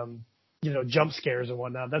 Jump scares and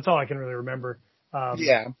whatnot. That's all I can really remember.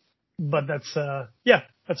 But that's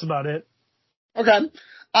that's about it. Okay.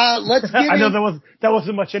 Let's give I know that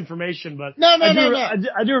wasn't much information, but no.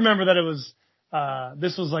 I do remember that it was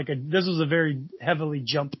this was a very heavily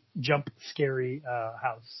jump scary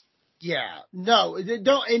house. Yeah. No,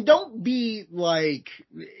 don't be like,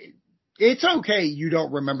 it's okay you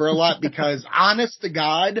don't remember a lot, because honest to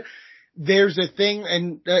God, there's a thing,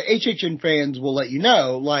 and HHN fans will let you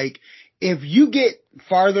know, like, if you get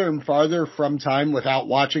farther and farther from time without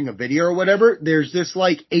watching a video or whatever, there's this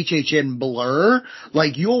like HHN blur.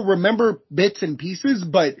 Like, you'll remember bits and pieces,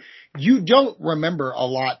 but you don't remember a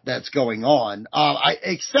lot that's going on.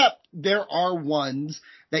 Except there are ones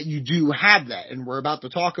that you do have that, and we're about to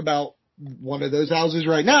talk about one of those houses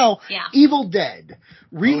right now. Yeah. Evil Dead.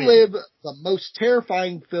 Relive the most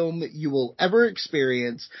terrifying film that you will ever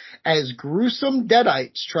experience as gruesome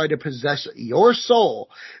deadites try to possess your soul.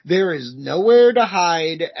 There is nowhere to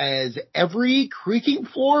hide as every creaking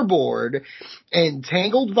floorboard and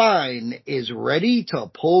tangled vine is ready to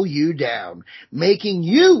pull you down, making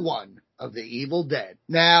you one of the Evil Dead.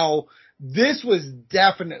 Now, this was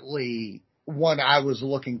definitely one I was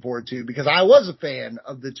looking forward to, because I was a fan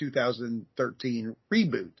of the 2013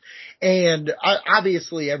 reboot, and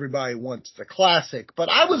obviously everybody wants the classic, but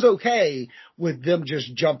I was okay with them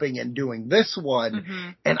just jumping and doing this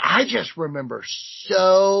one. And I just remember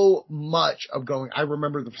so much of I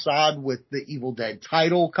remember the facade with the Evil Dead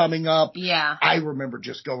title coming up. Yeah. I remember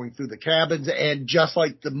just going through the cabins, and just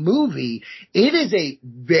like the movie, it is a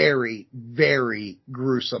very, very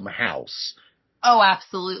gruesome house. Oh,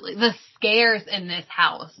 absolutely. The scares in this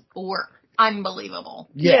house were unbelievable.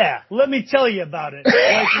 Yeah, let me tell you about it.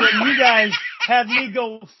 Like when you guys had me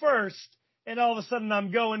go first, and all of a sudden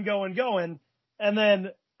I'm going, and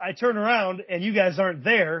then I turn around and you guys aren't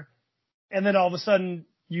there, and then all of a sudden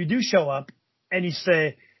you do show up, and you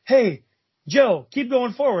say, "Hey, Joe, keep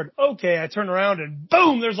going forward." Okay, I turn around and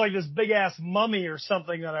boom, there's like this big ass mummy or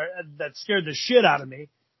something that scared the shit out of me.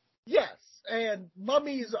 Yes, and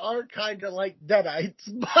mummies are kind of like deadites,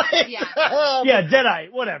 but Yeah.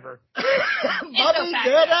 Deadite, whatever. Mummy,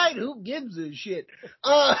 deadite, who gives a shit?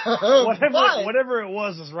 Whatever it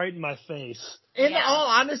was right in my face. In all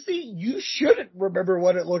honesty, you shouldn't remember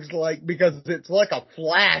what it looks like because it's like a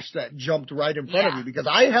flash that jumped right in front of you. Because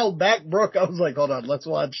I held back Brooke. I was like, hold on, let's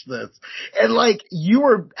watch this. And like, you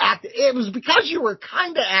were it was because you were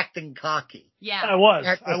kind of acting cocky. Yeah. I was.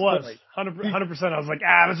 Point. 100%. I was like,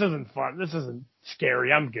 this isn't fun. This isn't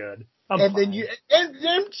scary. I'm good. I'm fine.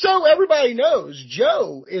 Then so everybody knows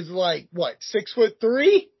Joe is like, what,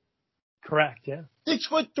 6'3"? Correct, yeah.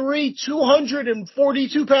 6'3",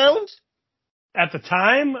 242 pounds? At the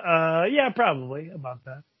time, yeah, probably about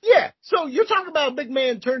that. Yeah, so you're talking about a big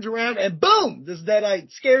man turns around and boom, this deadite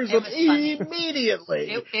scares him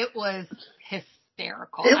immediately. It was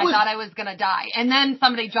hysterical. I thought I was going to die. And then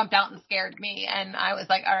somebody jumped out and scared me, and I was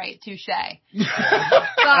like, all right, touche.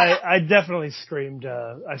 I definitely screamed.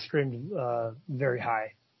 I screamed very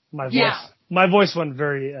high. My voice went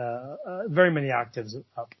very many octaves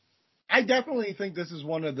up. I definitely think this is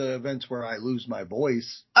one of the events where I lose my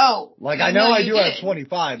voice. Oh. Like, I know I do did. have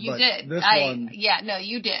 25, you but did. this one. Yeah, no,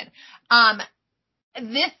 you did.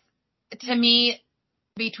 This, to me,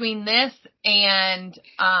 between this and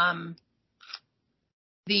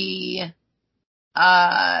the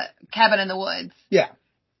Cabin in the Woods. Yeah.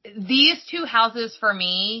 These two houses for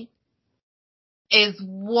me is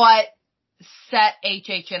what set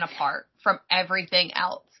HHN apart from everything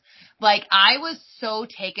else. Like, I was so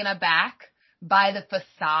taken aback by the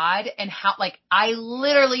facade and how, like, I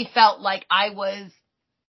literally felt like I was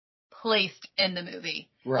placed in the movie.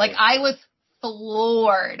 Right. Like, I was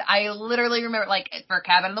floored. I literally remember, like, for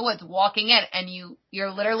Cabin in the Woods, walking in and you're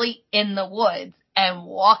literally in the woods and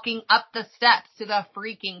walking up the steps to the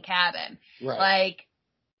freaking cabin. Right. Like,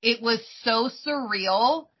 it was so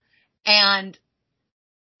surreal, and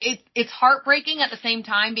it's heartbreaking at the same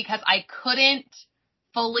time because I couldn't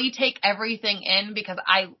fully take everything in because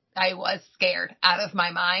I was scared out of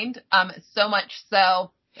my mind. So much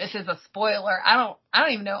so, this is a spoiler. I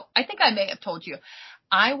don't even know. I think I may have told you.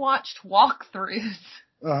 I watched walkthroughs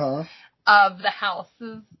of the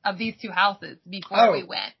houses, of these two houses before we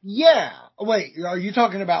went. Yeah. Wait, are you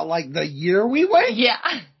talking about like the year we went? Yeah.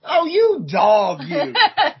 Oh, you dog, you.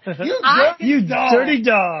 You dirty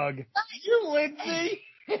dog. You Lindsay.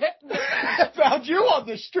 Found you on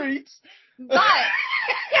the streets. But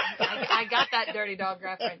I got that dirty dog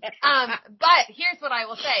reference. But here's what I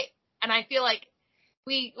will say, and I feel like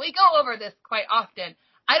we go over this quite often.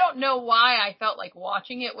 I don't know why I felt like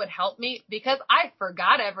watching it would help me because I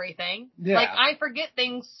forgot everything. Yeah. Like, I forget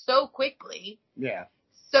things so quickly. Yeah.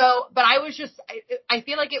 So, but I was just, I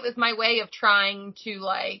feel like it was my way of trying to,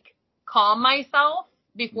 like, calm myself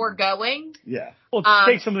before going. Yeah. Well,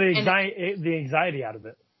 take some of the anxiety out of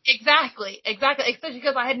it. Exactly. Especially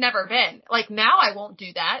because I had never been. Like, now I won't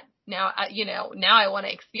do that. Now, now I want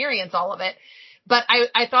to experience all of it. But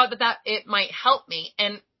I thought that it might help me,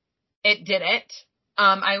 and it didn't.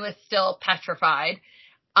 I was still petrified.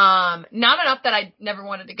 Not enough that I never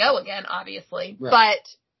wanted to go again, obviously. Right.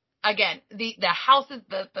 But again, the houses,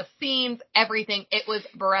 the scenes, everything, it was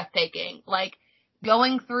breathtaking. Like,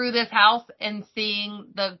 going through this house and seeing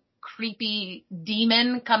the creepy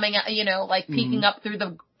demon coming out, like peeking up through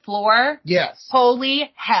the floor. Yes.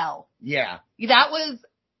 Holy hell. Yeah. That was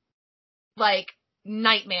like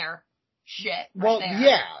nightmare shit. Well, right there.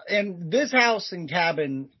 yeah. And this house and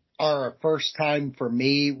cabin are a first time for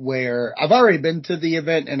me where I've already been to the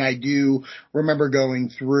event and I do remember going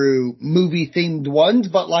through movie themed ones,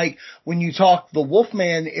 but like when you talk the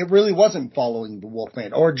Wolfman, it really wasn't following the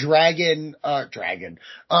Wolfman or Dracula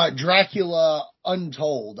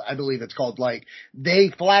Untold, I believe it's called. Like, they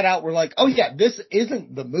flat out were like, oh yeah, this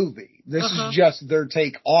isn't the movie. This is just their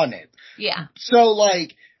take on it. Yeah. So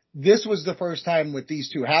like, this was the first time with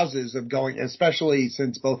these two houses of going, especially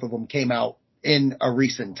since both of them came out in a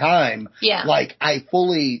recent time. Yeah. Like, I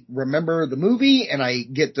fully remember the movie and I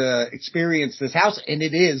get to experience this house, and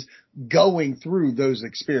it is going through those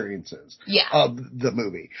experiences of the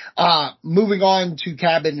movie. Moving on to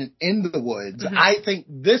Cabin in the Woods, I think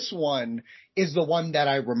this one is the one that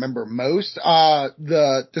I remember most.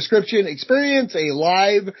 The description: experience a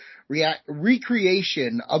live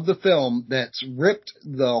recreation of the film that's ripped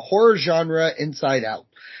the horror genre inside out.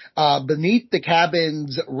 Beneath the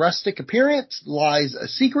cabin's rustic appearance lies a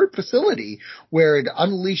secret facility where it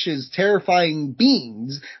unleashes terrifying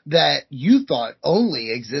beings that you thought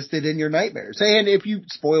only existed in your nightmares. And if you,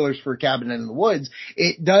 spoilers for Cabin in the Woods,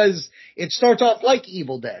 it starts off like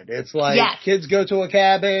Evil Dead. It's like kids go to a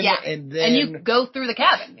cabin and then... And you go through the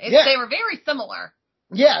cabin. They were very similar.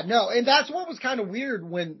 Yeah, no, and that's what was kind of weird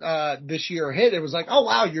when this year hit. It was like, oh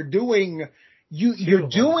wow, you're doing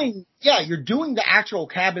the actual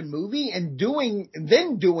Cabin movie and doing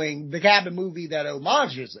the Cabin movie that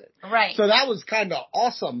homages it. Right. So that was kind of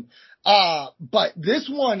awesome. But this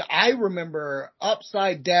one I remember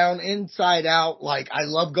upside down, inside out. Like, I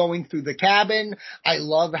love going through the cabin. I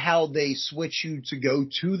love how they switch you to go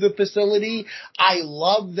to the facility. I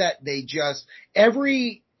love that they just,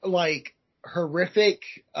 every like horrific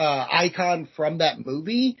icon from that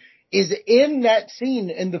movie is in that scene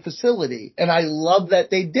in the facility. And I love that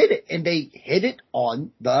they did it and they hit it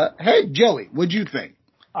on the head. Joey, what'd you think?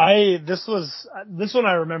 This one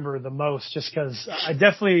I remember the most just cause I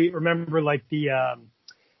definitely remember like the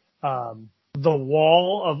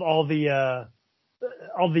wall of all the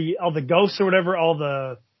ghosts or whatever, all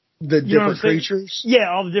the different creatures. Yeah.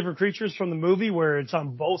 All the different creatures from the movie where it's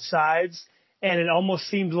on both sides. And it almost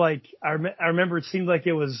seemed like, I remember it seemed like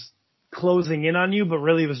it was closing in on you, but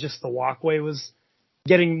really it was just the walkway was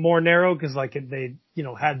getting more narrow because like they,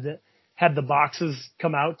 had the boxes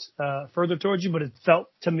come out further towards you, but it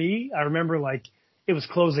felt to me, I remember like it was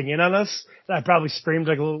closing in on us. And I probably screamed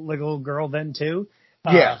like a little girl then too.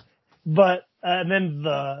 But and then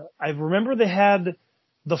I remember they had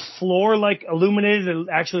the floor like illuminated. It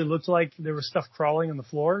actually looked like there was stuff crawling on the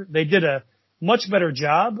floor. They did a much better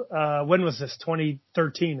job. When was this?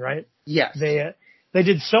 2013, right? Yes. They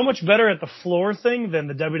did so much better at the floor thing than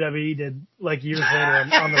the WWE did like years later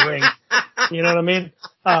on the ring. You know what I mean?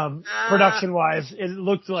 Production wise, it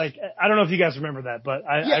looked like, I don't know if you guys remember that, but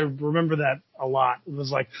I remember that a lot. It was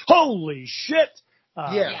like, holy shit.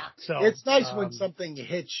 So it's nice when something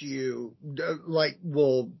hits you, like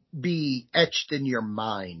will be etched in your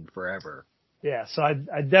mind forever. Yeah. So I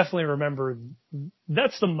definitely remember,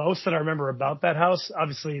 that's the most that I remember about that house.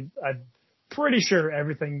 Obviously I'm pretty sure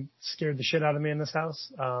everything scared the shit out of me in this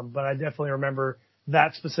house. But I definitely remember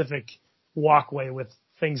that specific walkway with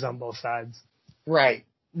things on both sides. Right.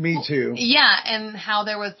 Me too. Yeah. And how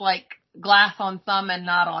there was like glass on some and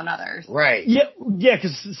not on others. Right. Yeah. Yeah.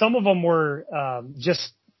 Cause some of them were,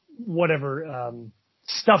 just whatever,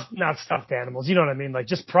 not stuffed animals. You know what I mean? Like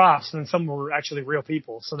just props. And some were actually real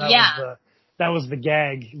people. So that was the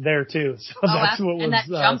gag there too. So that's what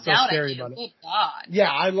was so scary about it. Good God.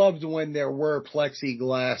 Yeah, I loved when there were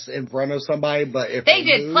plexiglass in front of somebody, but if they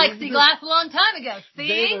did plexiglass a long time ago. See,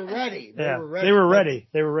 they were ready. They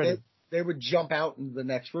were ready. They would jump out in the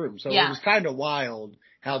next room. So it was kind of wild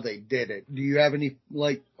how they did it. Do you have any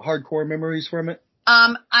like hardcore memories from it?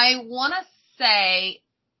 I want to say,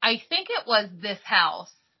 I think it was this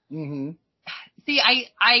house. Mm-hmm. See,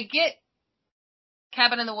 I get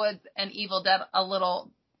Cabin in the Woods and Evil Dead a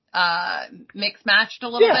little mixed matched a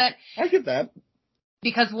little bit. I get that.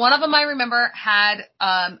 Because one of them I remember had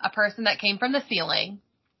a person that came from the ceiling,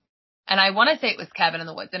 and I want to say it was Cabin in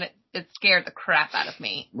the Woods, and it scared the crap out of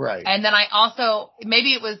me. Right. And then I also,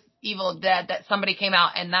 maybe it was Evil Dead that somebody came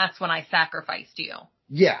out, and that's when I sacrificed you.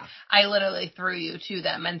 Yeah. I literally threw you to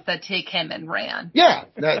them and said, take him, and ran. Yeah.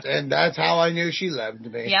 That's how I knew she loved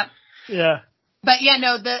me. Yep. Yeah. But yeah,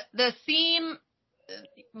 no, the scene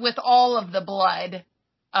with all of the blood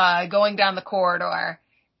going down the corridor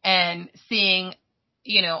and seeing,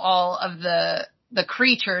 all of the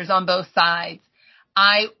creatures on both sides,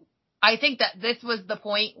 I think that this was the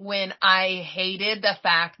point when I hated the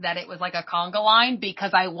fact that it was like a conga line because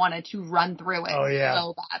I wanted to run through it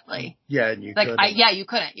so badly. Yeah, and you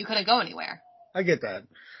couldn't. You couldn't go anywhere. I get that.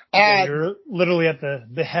 You're literally at the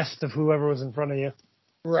behest of whoever was in front of you.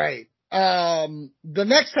 Right. The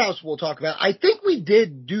next house we'll talk about, I think we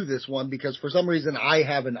did do this one because for some reason I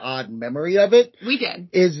have an odd memory of it. We did.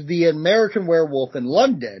 Is the American Werewolf in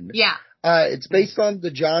London. Yeah. It's based on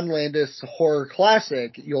the John Landis horror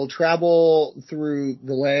classic. You'll travel through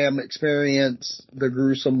the Lamb, experience the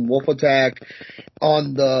gruesome wolf attack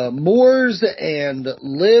on the moors, and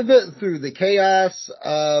live through the chaos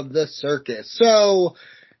of the circus. So,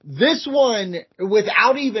 This one,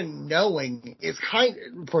 without even knowing, is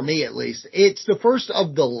for me at least, it's the first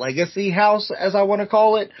of the legacy house, as I want to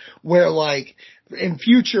call it, where like, in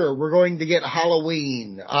future, we're going to get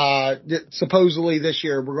Halloween. Supposedly this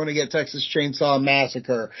year, we're going to get Texas Chainsaw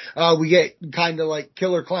Massacre. We get kind of like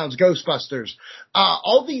Killer Clowns, Ghostbusters.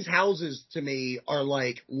 All these houses to me are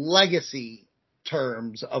like legacy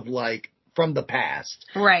terms of like, from the past.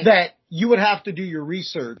 Right. That you would have to do your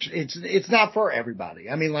research. It's not for everybody.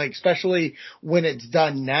 I mean, like, especially when it's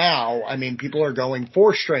done now, I mean, people are going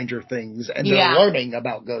for Stranger Things and they're learning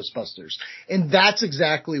about Ghostbusters. And that's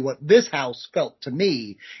exactly what this house felt to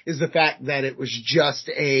me, is the fact that it was just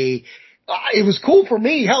it was cool for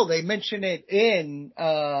me. Hell, they mention it in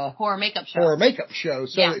horror makeup show.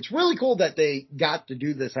 So it's really cool that they got to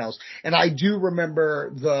do this house. And I do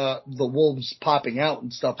remember the wolves popping out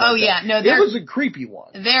and stuff like that. No, it was a creepy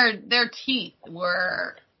one. Their teeth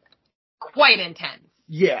were quite intense.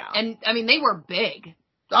 Yeah. And I mean, they were big.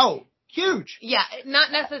 Oh, huge. Yeah,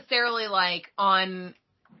 not necessarily like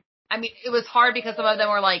it was hard because some of them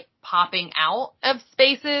were like popping out of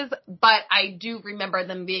spaces, but I do remember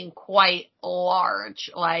them being quite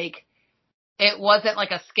large. Like, it wasn't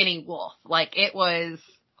like a skinny wolf. Like, it was,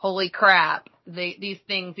 holy crap, these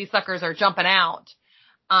suckers are jumping out.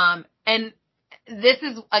 And this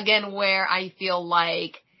is again where I feel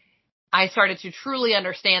like I started to truly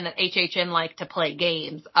understand that HHN liked to play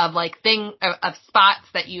games of like of spots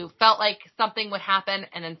that you felt like something would happen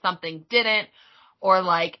and then something didn't. Or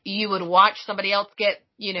like you would watch somebody else get,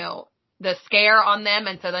 the scare on them.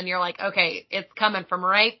 And so then you're like, okay, it's coming from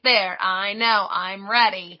right there. I know, I'm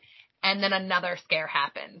ready. And then another scare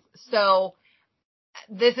happens. So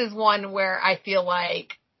this is one where I feel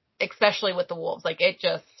like, especially with the wolves, like it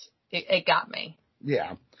got me.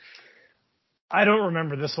 Yeah. I don't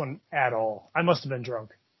remember this one at all. I must have been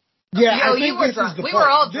drunk. Yeah, I think you were drunk. We were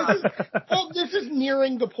all drunk. This is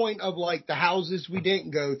nearing the point of like the houses we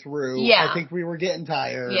didn't go through. Yeah. I think we were getting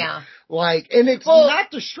tired. Yeah. Like, and it's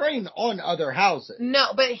not to strain on other houses.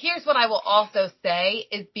 No, but here's what I will also say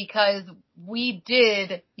is because we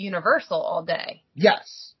did Universal all day.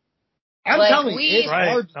 Yes. I'm telling you, it's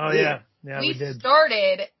hard to do. Yeah. Yeah, we did.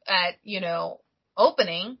 Started at,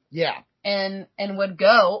 opening. Yeah. And would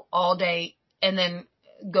go all day and then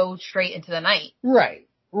go straight into the night. Right.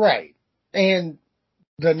 And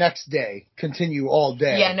the next day, continue all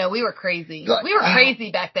day. Yeah, no, we were crazy. We were crazy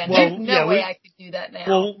back then. Well, There's no way I could do that now.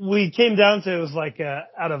 Well, we came down to, it was like,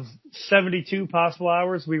 out of 72 possible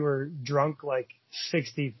hours, we were drunk like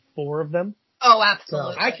 64 of them. Oh,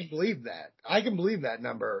 absolutely. So I can believe that. I can believe that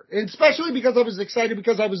number. And especially because I was excited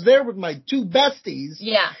because I was there with my two besties.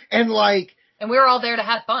 Yeah. And we were all there to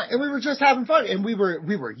have fun. And we were just having fun. And we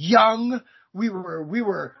were young. We were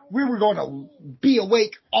going to be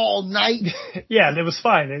awake all night. Yeah, and it was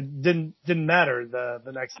fine. It didn't matter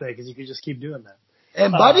the next day because you could just keep doing that.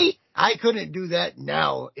 And buddy, I couldn't do that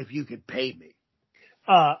now if you could pay me.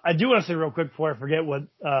 I do want to say real quick before I forget what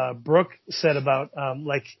Brooke said about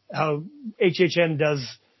like how HHN does.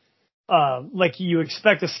 Like you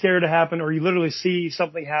expect a scare to happen, or you literally see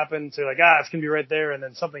something happen. So you're like, it's gonna be right there, and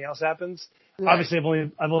then something else happens. Right. Obviously,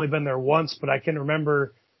 I've only been there once, but I can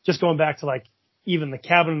remember just going back to like even the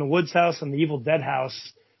Cabin in the Woods house and the Evil Dead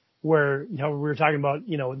house, where we were talking about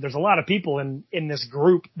there's a lot of people in this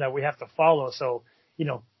group that we have to follow. So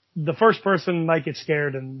the first person might get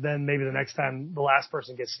scared, and then maybe the next time the last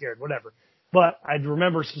person gets scared, whatever. But I'd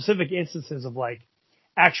remember specific instances of like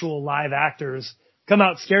actual live actors come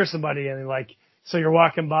out, scare somebody, and like, so you're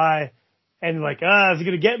walking by and you're like, is he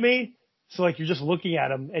going to get me? So like, you're just looking at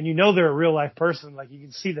them and they're a real life person. Like you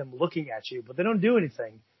can see them looking at you, but they don't do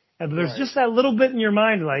anything. And there's just that little bit in your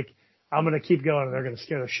mind, like, I'm going to keep going and they're going to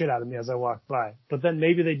scare the shit out of me as I walk by. But then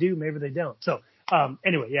maybe they do, maybe they don't. So,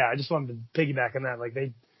 anyway, yeah, I just wanted to piggyback on that. Like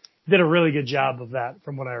they did a really good job of that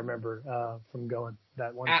from what I remember, from going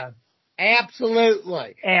that one time.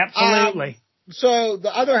 Absolutely. So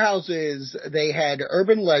the other houses, they had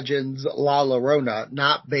Urban Legends La Llorona,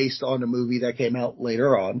 not based on a movie that came out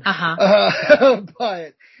later on.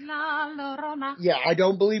 But La Llorona. Yeah, I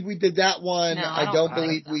don't believe we did that one. No, I don't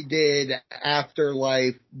believe we did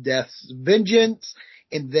Afterlife, Death's Vengeance,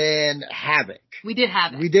 and then Havoc. We did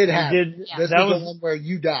Havoc. Yeah. This was the one where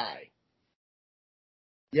you die.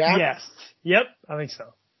 Yeah? Yes. Yep, I think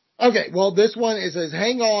so. Okay, well, this one, it says,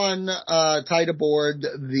 hang on tight aboard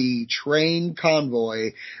the train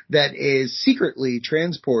convoy that is secretly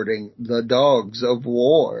transporting the dogs of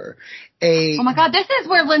war. Oh my God, this is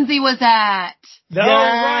where Lindsay was at. No,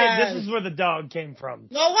 right, this is where the dog came from.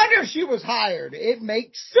 No wonder she was hired. It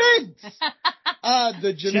makes sense.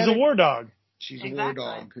 She's a war dog. She's Exactly. a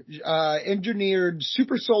war dog. Engineered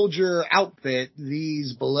super soldier outfit.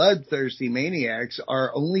 These bloodthirsty maniacs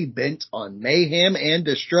are only bent on mayhem and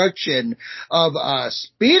destruction of a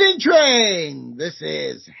speeding train. This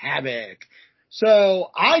is Havoc.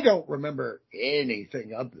 So I don't remember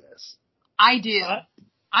anything of this. I do.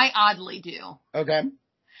 I oddly do. Okay.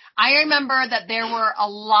 I remember that there were a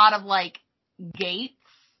lot of like gates,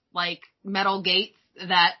 like metal gates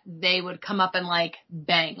that they would come up and like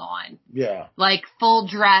bang on. Yeah. Like full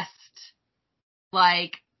dressed,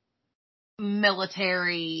 like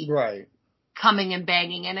military Right. coming and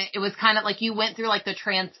banging. And it was kind of like you went through like the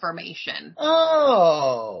transformation.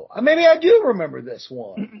 Oh, maybe I do remember this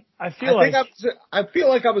one. I feel like I feel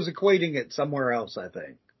like I was equating it somewhere else. I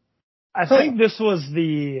think this was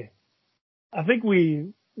I think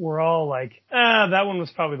we were all like, that one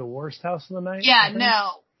was probably the worst house of the night. Yeah,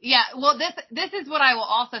 no. Yeah, well, this is what I will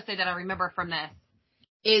also say that I remember from this,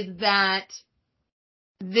 is that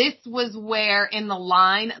this was where in the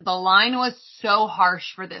line was so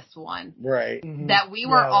harsh for this one. Right. Mhm. That we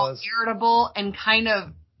were all was. irritable and kind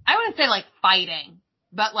of, I wouldn't say like fighting,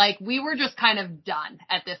 but like we were just kind of done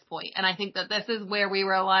at this point. And I think that this is where we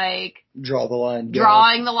were like, Draw the line.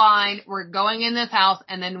 drawing the line, we're going in this house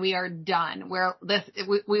and then we are done.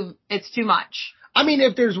 It's too much. I mean,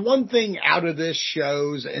 if there's one thing out of this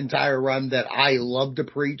show's entire run that I love to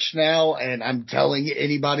preach now, and I'm telling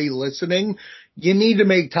anybody listening, you need to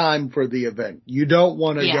make time for the event. You don't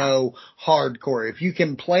want to go hardcore. If you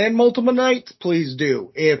can plan multiple nights, please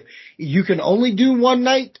do. If you can only do one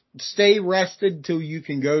night, stay rested till you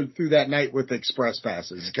can go through that night with express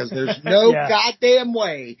passes, because there's no goddamn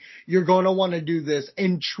way you're going to want to do this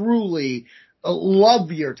and truly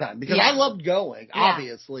love your time, because I loved going,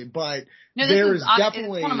 obviously, but there's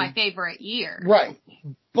definitely it's one of my favorite years. Right.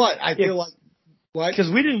 But I feel like what? Because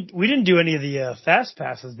we didn't do any of the fast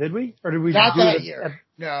passes, did we? Or did we Not do that it year.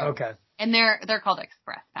 No. Okay. And they're called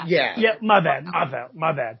express passes. Yeah. Yeah, my bad.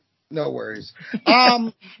 No worries. But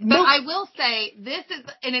I will say this is,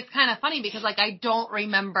 and it's kind of funny because like I don't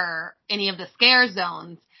remember any of the scare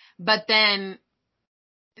zones, but then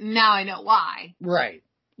now I know why. Right.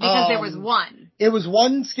 Because there was one. It was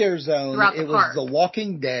one scare zone. Throughout the It was park. The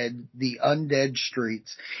Walking Dead, the Undead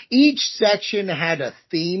Streets. Each section had a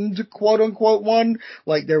themed quote unquote one.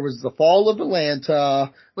 Like there was the Fall of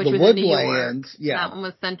Atlanta, Which the was in New York. Woodlands. Yeah. That one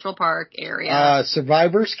was Central Park area.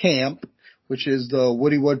 Survivors Camp, which is the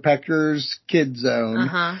Woody Woodpeckers Kid Zone.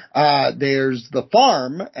 There's the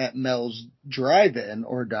farm at Mel's Drive-In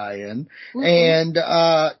or Die-In, and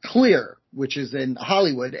Clear, which is in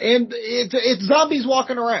Hollywood, and it's zombies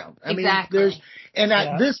walking around. I mean, at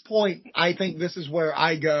this point, I think this is where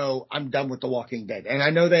I go, I'm done with The Walking Dead. And I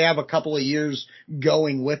know they have a couple of years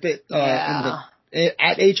going with it at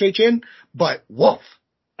HHN, but woof.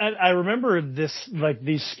 I remember this, like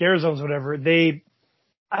these scare zones, whatever,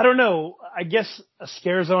 I don't know, I guess a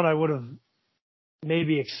scare zone I would have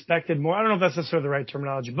maybe expected more. I don't know if that's necessarily the right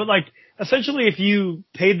terminology, but like essentially if you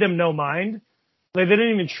paid them no mind, like they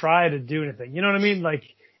didn't even try to do anything. You know what I mean? Like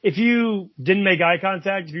if you didn't make eye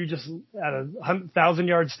contact, if you just at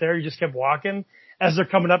 1,000-yard stare, you just kept walking as they're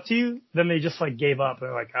coming up to you, then they just like gave up.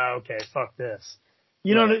 They're like, oh, okay, fuck this.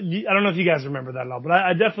 You know, I don't know if you guys remember that at all, but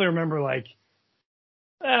I definitely remember like,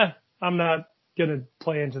 I'm not going to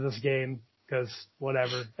play into this game because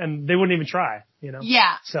whatever. And they wouldn't even try, you know?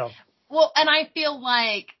 Yeah. So. Well, and I feel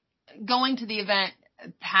like going to the event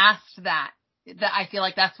past that I feel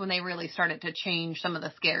like that's when they really started to change some of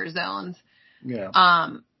the scare zones. Yeah.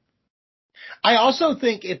 I also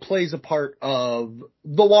think it plays a part of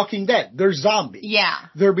The Walking Dead. They're zombies. Yeah.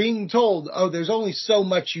 They're being told, oh, there's only so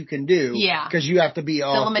much you can do. Yeah. Because you have to be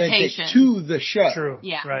authentic limitation. to the show. True.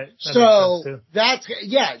 Yeah. Right. So that's,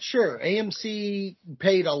 sure. AMC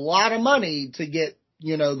paid a lot of money to get,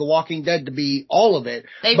 The Walking Dead to be all of it.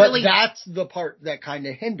 That's the part that kind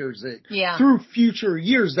of hinders it. Yeah. Through future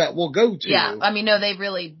years that we'll go to. Yeah. I mean, no, they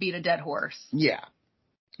really beat a dead horse. Yeah.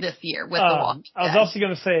 This year with The Walking Dead. I was also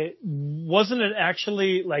going to say, wasn't it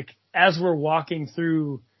actually like as we're walking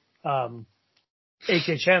through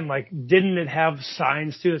HHN, like didn't it have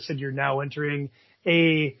signs too that said you're now entering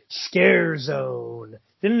a scare zone?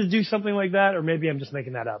 Didn't it do something like that? Or maybe I'm just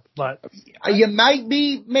making that up. But you might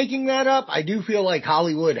be making that up. I do feel like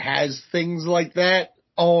Hollywood has things like that.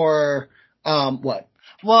 Or what?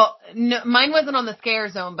 Well, no, mine wasn't on the scare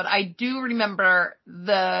zone, but I do remember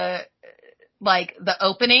the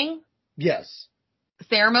opening Yes.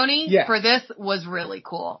 ceremony for this was really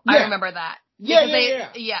cool. Yeah. I remember that.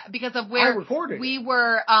 Because of I where recorded we it.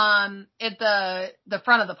 were at the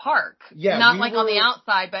front of the park. Yeah, not we like on the were-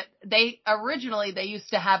 outside, but they used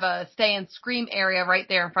to have a stay and scream area right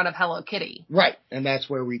there in front of Hello Kitty. Right, and that's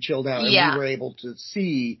where we chilled out, and Yeah. we were able to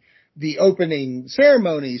see the opening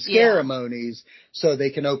ceremonies, so they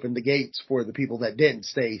can open the gates for the people that didn't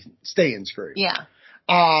stay and scream. Yeah.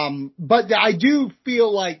 But I do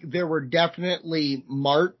feel like there were definitely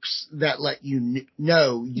marks that let you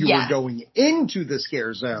know you were going into the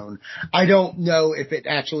scare zone. I don't know if it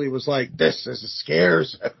actually was like, this is a scare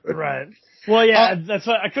zone. Right. Well, yeah, that's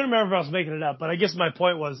what I couldn't remember if I was making it up, but I guess my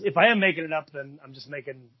point was, if I am making it up, then I'm just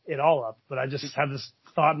making it all up. But I just have this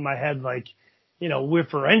thought in my head, like, you know,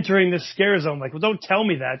 if we're entering this scare zone, like, well, don't tell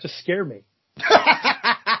me that, just scare me. Do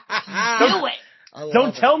it.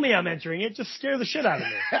 Don't tell me I'm entering it, just scare the shit out of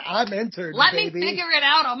me. I'm entered, Let baby. me figure it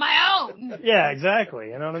out on my own. Yeah, exactly.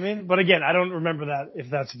 You know what I mean? But again, I don't remember that, if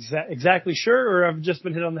that's exactly sure, or I've just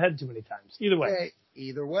been hit on the head too many times. Either way. Okay,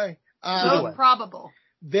 either way. Most probable.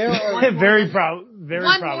 There are very probable.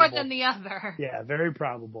 More than the other. Yeah, very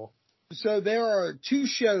probable. So there are two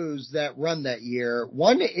shows that run that year.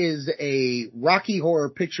 One is a Rocky Horror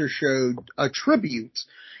Picture Show, a tribute,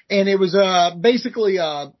 and it was basically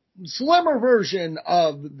a slimmer version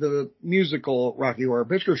of the musical Rocky Horror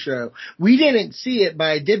Picture Show. We didn't see it, but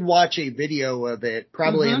I did watch a video of it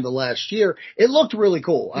probably in the last year. It looked really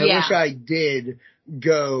cool. I wish I did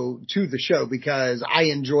go to the show because I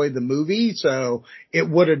enjoyed the movie, so it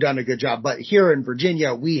would have done a good job. But here in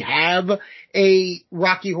Virginia, we have a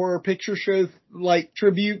Rocky Horror Picture Show like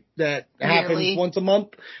tribute that happens once a month,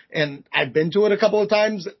 and I've been to it a couple of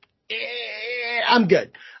times. I'm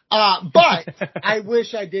good. But I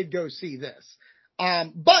wish I did go see this.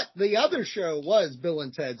 But the other show was Bill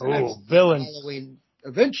and Ted's Halloween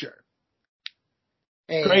Adventure.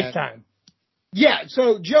 And great time. Yeah,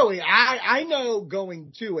 so Joey, I know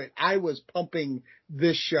going to it, I was pumping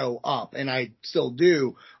this show up, and I still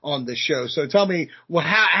do on the show. So tell me, well,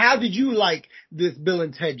 how did you like this Bill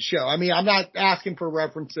and Ted show? I mean, I'm not asking for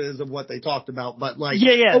references of what they talked about, but like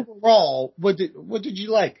overall, what did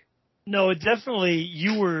you like? No, it definitely,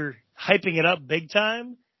 you were hyping it up big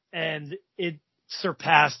time, and it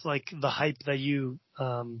surpassed like the hype that you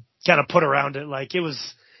kind of put around it. Like, it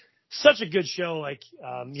was such a good show. Like,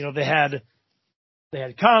 you know, they had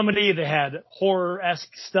comedy, they had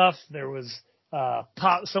horror-esque stuff. There was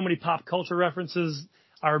so many pop culture references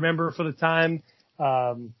I remember for the time.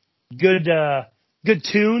 Good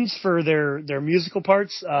tunes for their musical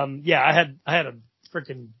parts. Yeah, I had a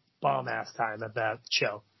freaking bomb-ass time at that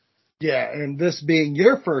show. Yeah, and this being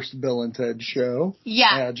your first Bill and Ted show,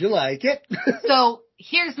 how'd you like it? So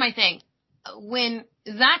here's my thing. When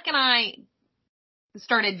Zach and I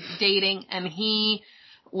started dating and he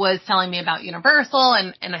was telling me about Universal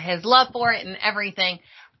and his love for it and everything,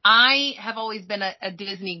 I have always been a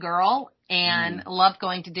Disney girl and loved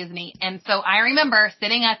going to Disney. And so I remember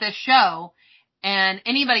sitting at this show, and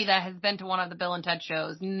anybody that has been to one of the Bill and Ted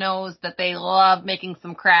shows knows that they love making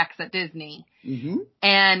some cracks at Disney. Mm-hmm.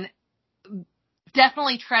 And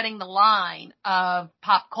definitely treading the line of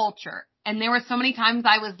pop culture. And there were so many times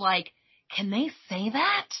I was like, can they say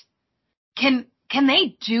that? Can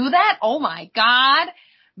they do that? Oh my God.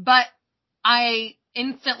 But I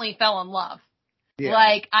instantly fell in love. Yeah.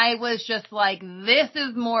 Like, I was just like, this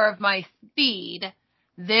is more of my speed.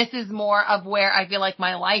 This is more of where I feel like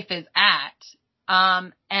my life is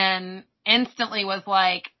at. And instantly was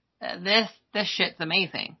like, this shit's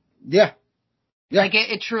amazing. Yeah. Like,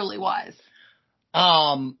 it truly was.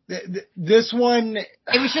 This one,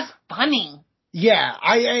 it was just funny. Yeah,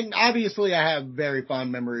 and obviously I have very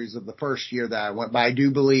fond memories of the first year that I went, but I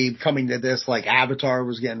do believe coming to this, like, Avatar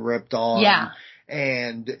was getting ripped on. Yeah.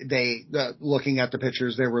 And looking at the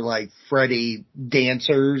pictures, they were like Freddy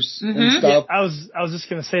dancers and stuff. Yeah, I was just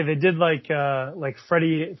gonna say they did like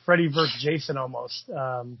Freddy versus Jason almost,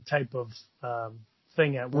 type of,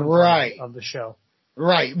 thing at one point of the show.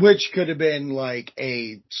 Right, which could have been like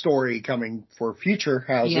a story coming for future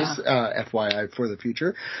houses, FYI for the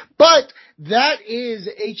future. But that is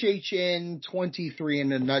HHN 23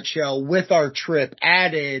 in a nutshell with our trip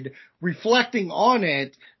added. Reflecting on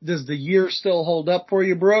it, does the year still hold up for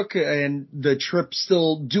you, Brooke? And the trip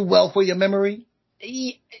still do well for your memory?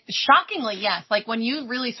 Shockingly, yes. Like, when you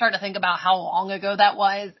really start to think about how long ago that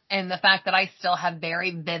was and the fact that I still have very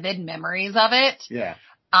vivid memories of it. Yeah.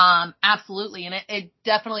 Absolutely. And it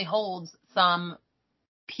definitely holds some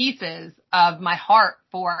pieces of my heart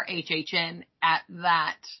for HHN at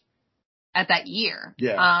that year.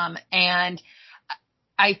 Yeah. And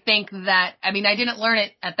I think that, I mean, I didn't learn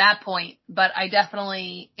it at that point, but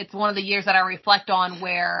it's one of the years that I reflect on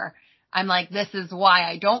where, I'm like, this is why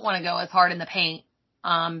I don't want to go as hard in the paint.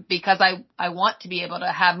 Because I want to be able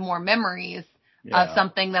to have more memories of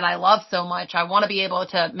something that I love so much. I want to be able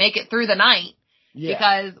to make it through the night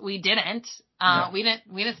because we didn't. We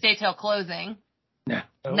didn't stay till closing. No.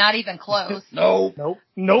 Not even close. Nope.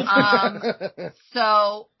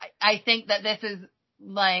 So I think that this is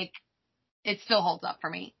like, it still holds up for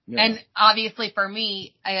me. Yeah. And obviously for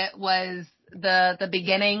me, it was the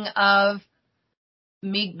beginning of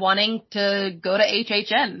me wanting to go to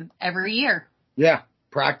HHN every year. Yeah,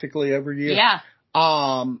 practically every year. Yeah.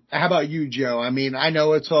 How about you, Joe? I mean, I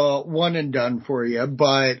know it's a one and done for you,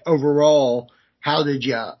 but overall, how did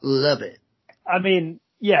you love it? I mean,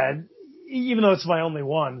 yeah, even though it's my only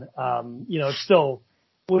one, it still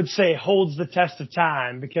would say holds the test of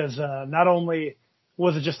time because, not only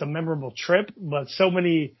was it just a memorable trip, but so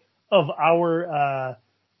many of our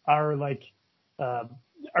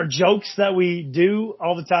jokes that we do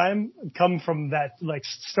all the time come from that, like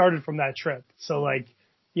started from that trip. So like,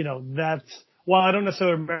 that's, while I don't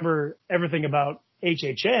necessarily remember everything about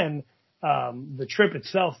HHN, the trip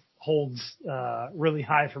itself holds, really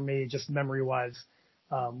high for me, just memory wise.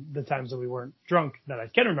 The times that we weren't drunk that I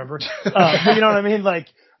can remember. But you know what I mean? Like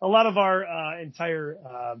a lot of our, entire,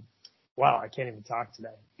 wow, I can't even talk today,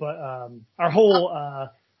 but, our whole,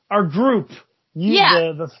 our group,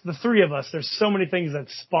 the three of us, there's so many things that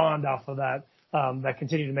spawned off of that, that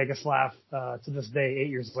continue to make us laugh, to this day, 8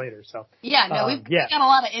 years later. So we've got a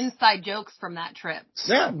lot of inside jokes from that trip.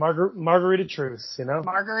 Yeah. Margarita Truce,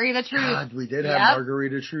 Margarita Truce. God, we did have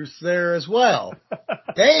Margarita Truce there as well.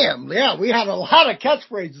 Damn. Yeah. We had a lot of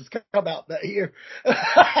catchphrases come out that year.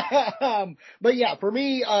 But yeah, for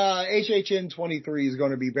me, HHN 23 is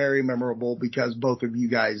going to be very memorable because both of you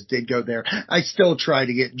guys did go there. I still try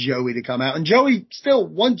to get Joey to come out and Joey still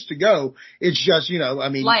wants to go. It's just,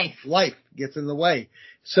 life gets in the way.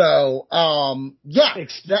 So,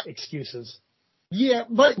 excuses. Yeah,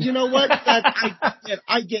 but you know what?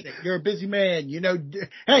 I get it. You're a busy man.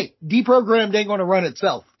 Hey, deprogrammed ain't going to run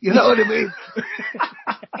itself. You know what I mean?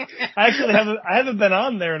 I haven't been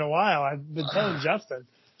on there in a while. I've been telling Justin.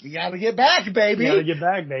 You gotta get back, baby.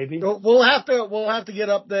 We'll have to get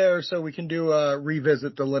up there so we can do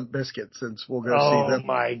revisit the Limp Bizkit since we'll go see them. Oh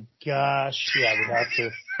my gosh. Yeah, we have to.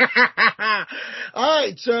 All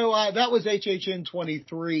right. So, that was HHN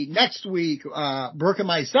 23. Next week, Brooke and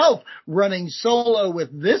myself running solo with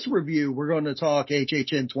this review. We're going to talk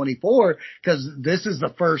HHN 24 because this is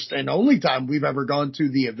the first and only time we've ever gone to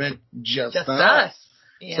the event just us.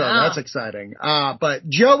 Yeah. So that's exciting. But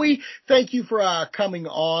Joey, thank you for coming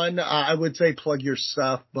on. I would say plug your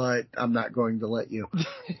stuff, but I'm not going to let you.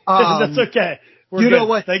 That's okay. We're good. Know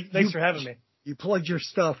what? Thanks for having me. You plugged your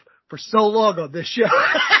stuff for so long on this show.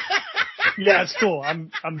 Yeah, it's cool.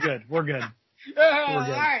 I'm good. We're good. All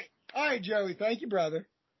right, Joey. Thank you, brother.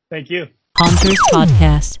 Thank you. Haunters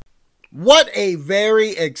Podcast. What a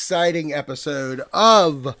very exciting episode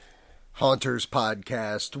of Haunters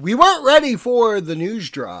Podcast. We weren't ready for the news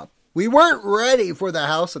drop. We weren't ready for the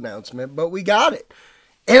house announcement, but we got it.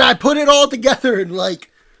 And I put it all together in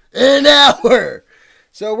like an hour.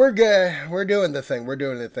 So we're good. We're doing the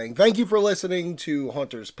thing. Thank you for listening to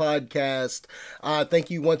Haunters Podcast.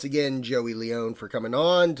 Thank you once again, Joey Leone, for coming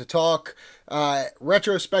on to talk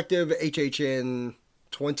retrospective HHN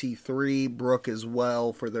 23, Brooke as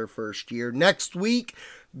well for their first year. Next week,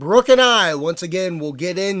 Brooke and I, once again, will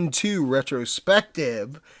get into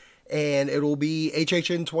retrospective, and it'll be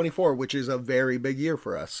HHN 24, which is a very big year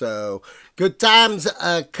for us. So, good times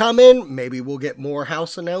coming. Maybe we'll get more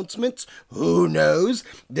house announcements. Who knows?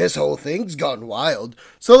 This whole thing's gone wild.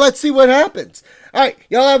 So, let's see what happens. All right,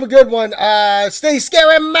 y'all have a good one. Stay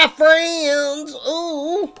scary, my friends.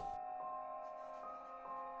 Ooh.